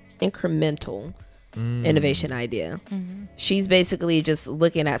incremental innovation idea. She's basically just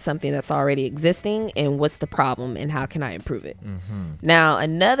looking at something that's already existing and what's the problem and how can I improve it. Now,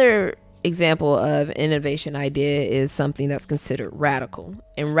 another example of innovation idea is something that's considered radical.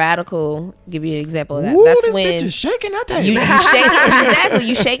 And radical, give you an example of that. Ooh, That's this when bitch is shaking that table. you exactly,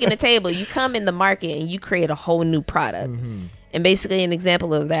 you shaking the table. You come in the market and you create a whole new product. And basically an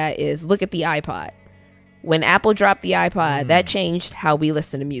example of that is look at the iPod. When Apple dropped the iPod, that changed how we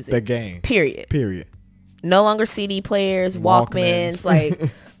listen to music. The game. Period. No longer CD players, Walkmans. Walkmans.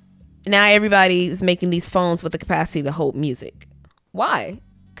 Like now everybody's making these phones with the capacity to hold music. Why?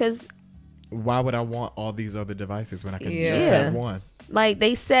 Because Why would I want all these other devices when I can Yeah. just Yeah. have one? like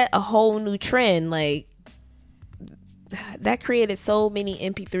they set a whole new trend. Like that created so many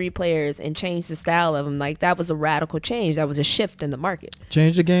MP3 players and changed the style of them. Like that was a radical change. That was a shift in the market.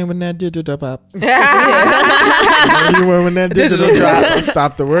 Change the game when that digital pop. You were when that digital drop.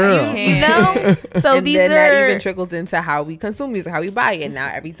 Stop the world. You know? So and these then are that even trickles into how we consume music, how we buy it. Now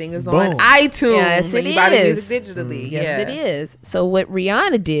everything is on Boom. iTunes. Yes, and it you buy the is. music digitally. Yes, it is. So what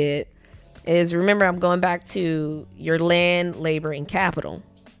Rihanna did is, remember, I'm going back to your land, labor, and capital.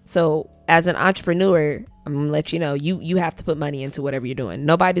 So as an entrepreneur, I'm gonna let you know you have to put money into whatever you're doing.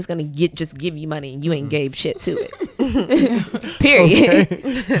 Nobody's gonna just give you money and you ain't gave shit to it.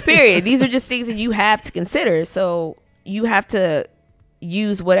 Period. Period. These are just things that you have to consider. So you have to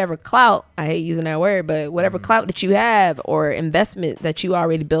use whatever clout, I hate using that word, but whatever clout that you have or investment that you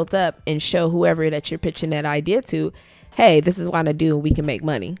already built up, and show whoever that you're pitching that idea to, hey, this is what I do and we can make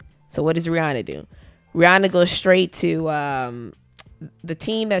money. So what does Rihanna do? Rihanna goes straight to the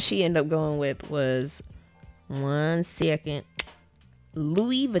team that she ended up going with was, one second,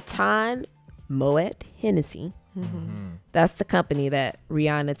 Louis Vuitton Moet Hennessy. That's the company that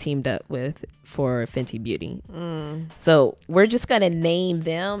Rihanna teamed up with for Fenty Beauty. So we're just gonna name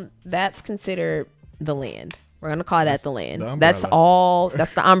them. That's considered the land. We're gonna call that the land. the That's umbrella. all.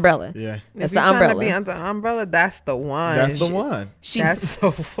 That's the umbrella. Yeah. That's If the you're trying to umbrella. be under umbrella, that's the one. That's the one. She's That's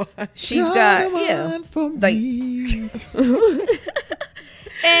the one. she's got like.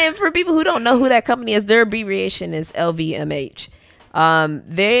 And for people who don't know who that company is, their abbreviation is LVMH.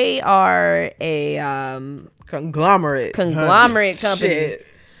 They are a Conglomerate. conglomerate company. Shit.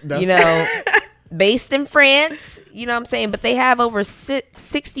 You know, based in France, you know what I'm saying? But they have over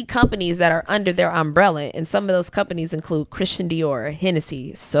 60 companies that are under their umbrella. And some of those companies include Christian Dior,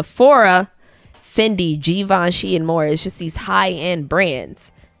 Hennessy, Sephora, Fendi, Givenchy, and more. It's just these high-end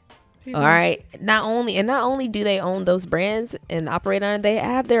brands. All right. Not only do they own those brands and operate on it, they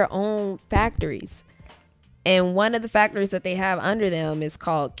have their own factories. And one of the factories that they have under them is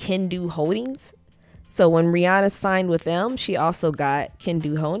called Kendu Holdings. So when Rihanna signed with them, she also got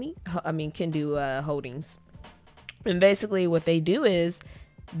Kendu Holdings. And basically what they do is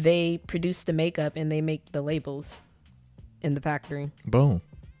they produce the makeup and they make the labels in the factory. Boom.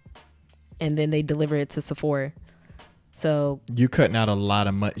 And then they deliver it to Sephora. So You cutting out a lot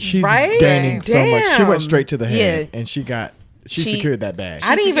of money. She's Right? gaining so much. She went Damn. straight to the head, Yeah. and she She- secured that bag.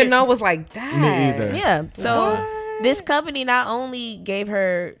 I didn't even know it was like that. Me either. yeah. So What? this company not only gave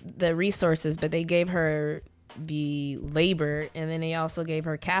her the resources, but they gave her the labor, and then they also gave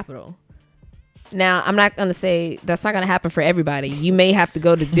her capital. Now, I'm not going to say that's not going to happen for everybody. You may have to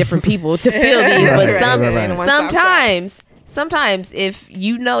go to different people to fill these, but Right. sometimes if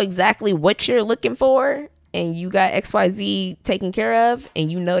you know exactly what you're looking for and you got XYZ taken care of and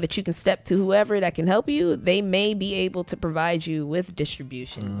you know that you can step to whoever that can help you, they may be able to provide you with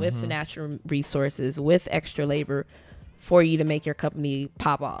distribution, with natural resources, with extra labor for you to make your company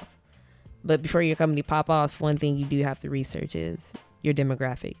pop off. But before your company pop off, one thing you do have to research is your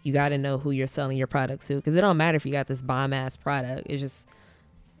demographic. You got to know who you're selling your products to, because it don't matter if you got this bomb ass product. It's just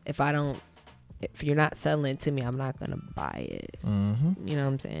if you're not selling it to me, I'm not gonna buy it. You know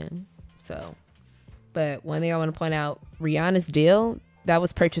what I'm saying? So, but one thing I want to point out, Rihanna's deal that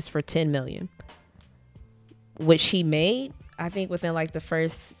was purchased for $10 million, which she made, I think, within like the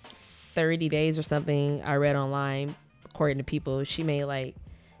first 30 days or something. I read online, according to people, she made like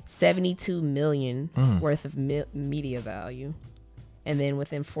 $72 million worth of media value, and then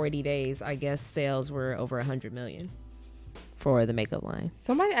within 40 days, I guess sales were over $100 million for the makeup line.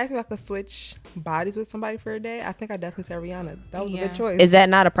 Somebody asked me if I could switch bodies with somebody for a day. I think I definitely said Rihanna. That was a Yeah. good choice. Is that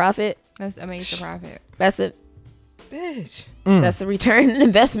not a profit? That's amazing profit. That's a Bitch. that's a return on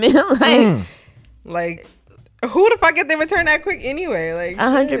investment. Like Like, who the fuck get they return that quick anyway? Like,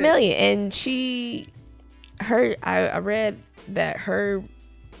 $100 shit. million. And I read that her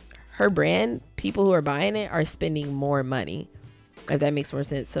brand, people who are buying it are spending more money. If that makes more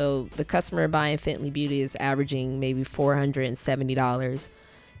sense. So the customer buying Fenty Beauty is averaging maybe $470.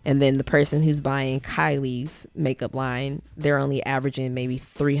 And then the person who's buying Kylie's makeup line, they're only averaging maybe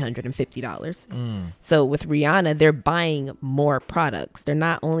 $350. So with Rihanna, they're buying more products. They're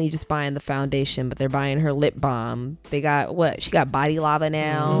not only just buying the foundation, but they're buying her lip balm. They got what? She got Body Lava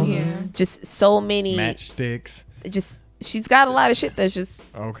now. Yeah. Just so many. Matchsticks. Just she's got a lot of shit that's just.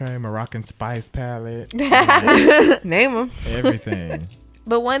 Okay, Moroccan Spice palette. Name them. Everything.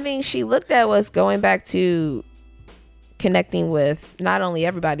 But one thing she looked at was going back to connecting with not only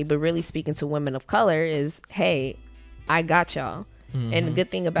everybody, but really speaking to women of color is, hey, I got y'all. And the good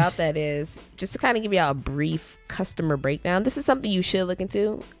thing about that is, just to kind of give y'all a brief customer breakdown, this is something you should look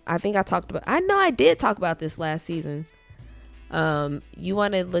into. I think I did talk about this last season. You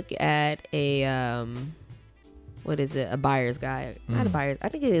want to look at a what is it, a buyer's guide, not a buyer's, I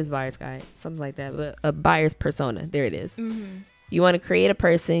think it is buyer's guide, something like that, but a buyer's persona. There it is. You want to create a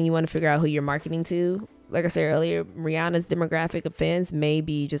person, you want to figure out who you're marketing to. Like I said earlier, Rihanna's demographic of fans may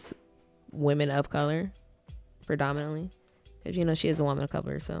be just women of color predominantly, because she is a woman of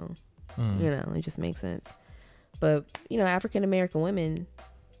color, so it just makes sense. But African American women,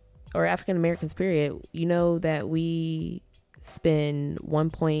 or African Americans period, that we spend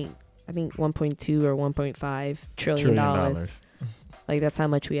 1.2 or 1.5 trillion dollars. Like, that's how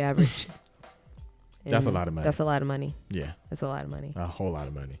much we average. That's a lot of money. That's a lot of money. Yeah, that's a lot of money. A whole lot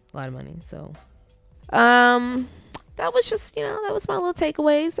of money. A lot of money. So that was just, that was my little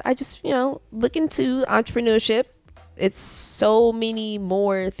takeaways. I just, look into entrepreneurship. It's so many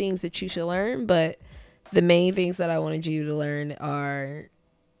more things that you should learn, but the main things that I wanted you to learn are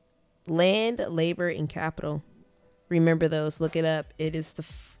land, labor, and capital. Remember those. Look it up. It is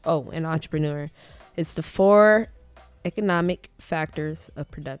an entrepreneur. It's the 4 economic factors of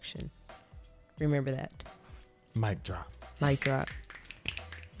production. Remember that. Mic drop. Mic drop.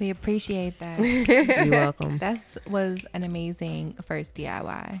 We appreciate that. You're welcome. That was an amazing first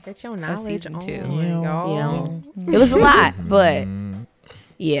DIY. Get your knowledge season on, 2. y'all. It was a lot, but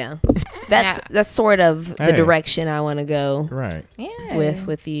yeah, that's sort of the direction I want to go. Right. Yeah.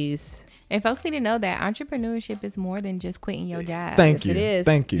 With these. And folks need to know that entrepreneurship is more than just quitting your job. Thank Yes, you. it is.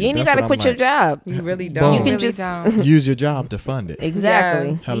 Thank you. You ain't even got to quit your job. You really Boom. don't. You can Really just don't. Use your job to fund it.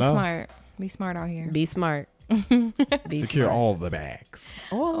 exactly. Hello. Be smart. Be smart out here. Be smart. Be Secure smart. all the bags.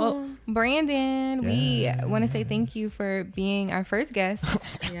 Well, Brandon, we want to say thank you for being our first guest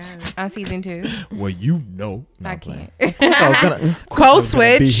on season 2. Well, No, I I'm playing. can't. Of course I was gonna, Code be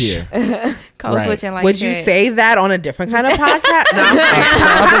switch. here. Code Right. switching like Would you shit. say that on a different kind of podcast? No,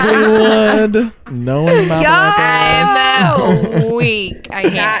 I'm Probably would. Knowing my black ass. I'm weak. I Nah,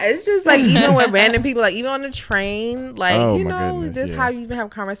 can't. it's just like, even with random people, like even on the train, like, Oh, my goodness, just yes. how you even have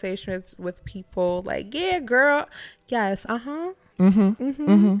conversations with people, like, yeah, girl, yes, Sorry. Thank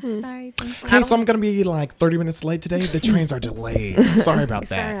you. Hey, so I'm gonna be like 30 minutes late today. The trains are delayed. Sorry about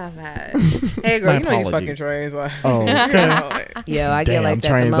sorry that. about that. Hey, girl, My you know these fucking apologies. trains. Like, Oh, okay. Yo, I get Damn, like that the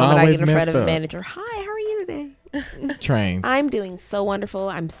trains moment I always get in front messed of a up. manager. Hi, how are you today? Trains. I'm doing so wonderful.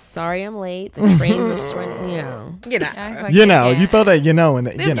 I'm sorry I'm late. The trains were just running, you know, I You know, fucking you throw that, and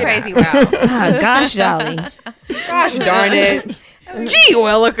This you know. crazy world. Ah, gosh, Jolly. gosh darn it. Gee,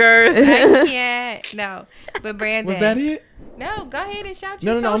 Willikers. I can't. No. But Brandon. Was that it? No, go ahead and shout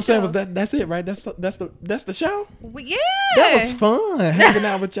your No. I'm saying, socials. that's it, right? That's the show. Yeah. That was fun hanging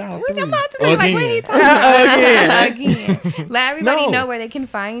out with y'all. What you three. about to say? Like, what are you Again. talking about? Again. Again. Let everybody No. know where they can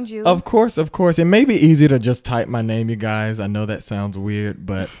find you. Of course. It may be easy to just type my name, you guys. I know that sounds weird,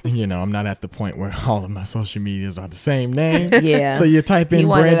 but I'm not at the point where all of my social medias are the same name. Yeah. So you type in You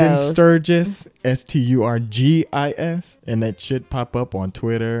one of Brandon those. Sturgis, Sturgis, and that should pop up on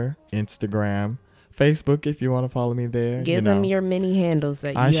Twitter, Instagram, Facebook if you want to follow me there. Give them your mini handles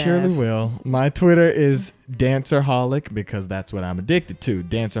that you I have. surely will. My Twitter is Dancerholic because that's what I'm addicted to.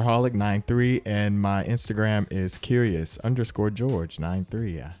 Dancerholic93, and my Instagram is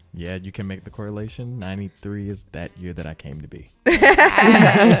Curious_George93. Yeah, you can make the correlation. 93 is that year that I came to be.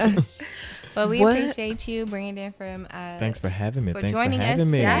 Well, we What? appreciate you, Brandon, from Thanks for having me. for Thanks joining for us having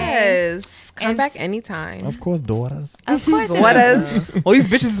me. today. Yes. Come And- back anytime. Of course, daughters. Of course. What is? All these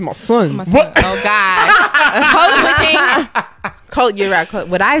bitches is my son. Oh, gosh. Code switching. Coach, you're right. Coach.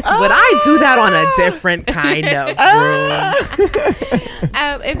 Would I do that on a different kind of room?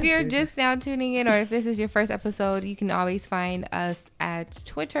 If you're just now tuning in, or if this is your first episode, you can always find us at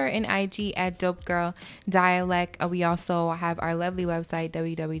Twitter and IG at Dope Girl Dialect. We also have our lovely website,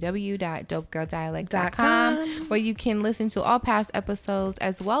 www.dopegirldialect.com, where you can listen to all past episodes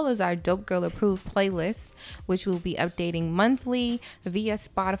as well as our Dope Girl approved playlist, which will be updating monthly via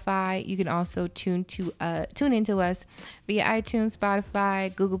Spotify. You can also tune into us via iTunes,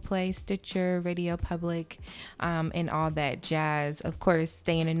 Spotify, Google Play, Stitcher, Radio Public, and all that jazz. Of course,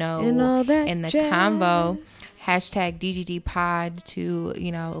 stay in the know And all that in the jazz. convo. Hashtag DGD pod to,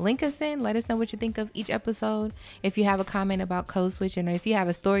 link us in. Let us know what you think of each episode. If you have a comment about code switching, or if you have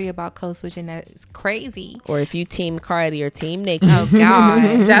a story about code switching that's crazy. Or if you team Cardi or team Nicki. Oh,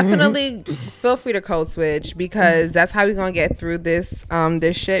 God. Definitely feel free to code switch, because that's how we're gonna get through this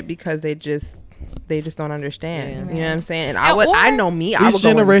shit, because they just don't understand. Yeah. You know what I'm saying? And Or- I know me. I Each would go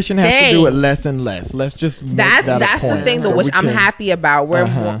generation has to insane. do it less and less. Let's just make that a That's the point thing, so which we I'm can- happy about.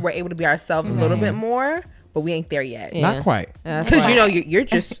 We're able to be ourselves a little bit more, but we ain't there yet. Yeah. Not quite. Because you're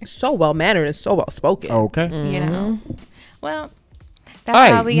just so well mannered and so well spoken. Okay. Well,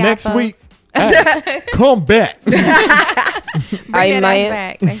 that's all we got, next folks. week. Hey, come back. Bring Alright, that Maya. ass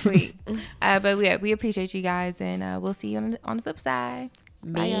back next week. But we appreciate you guys, and we'll see you on the flip side.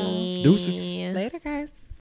 Bye, y'all. Deuces. Later, guys.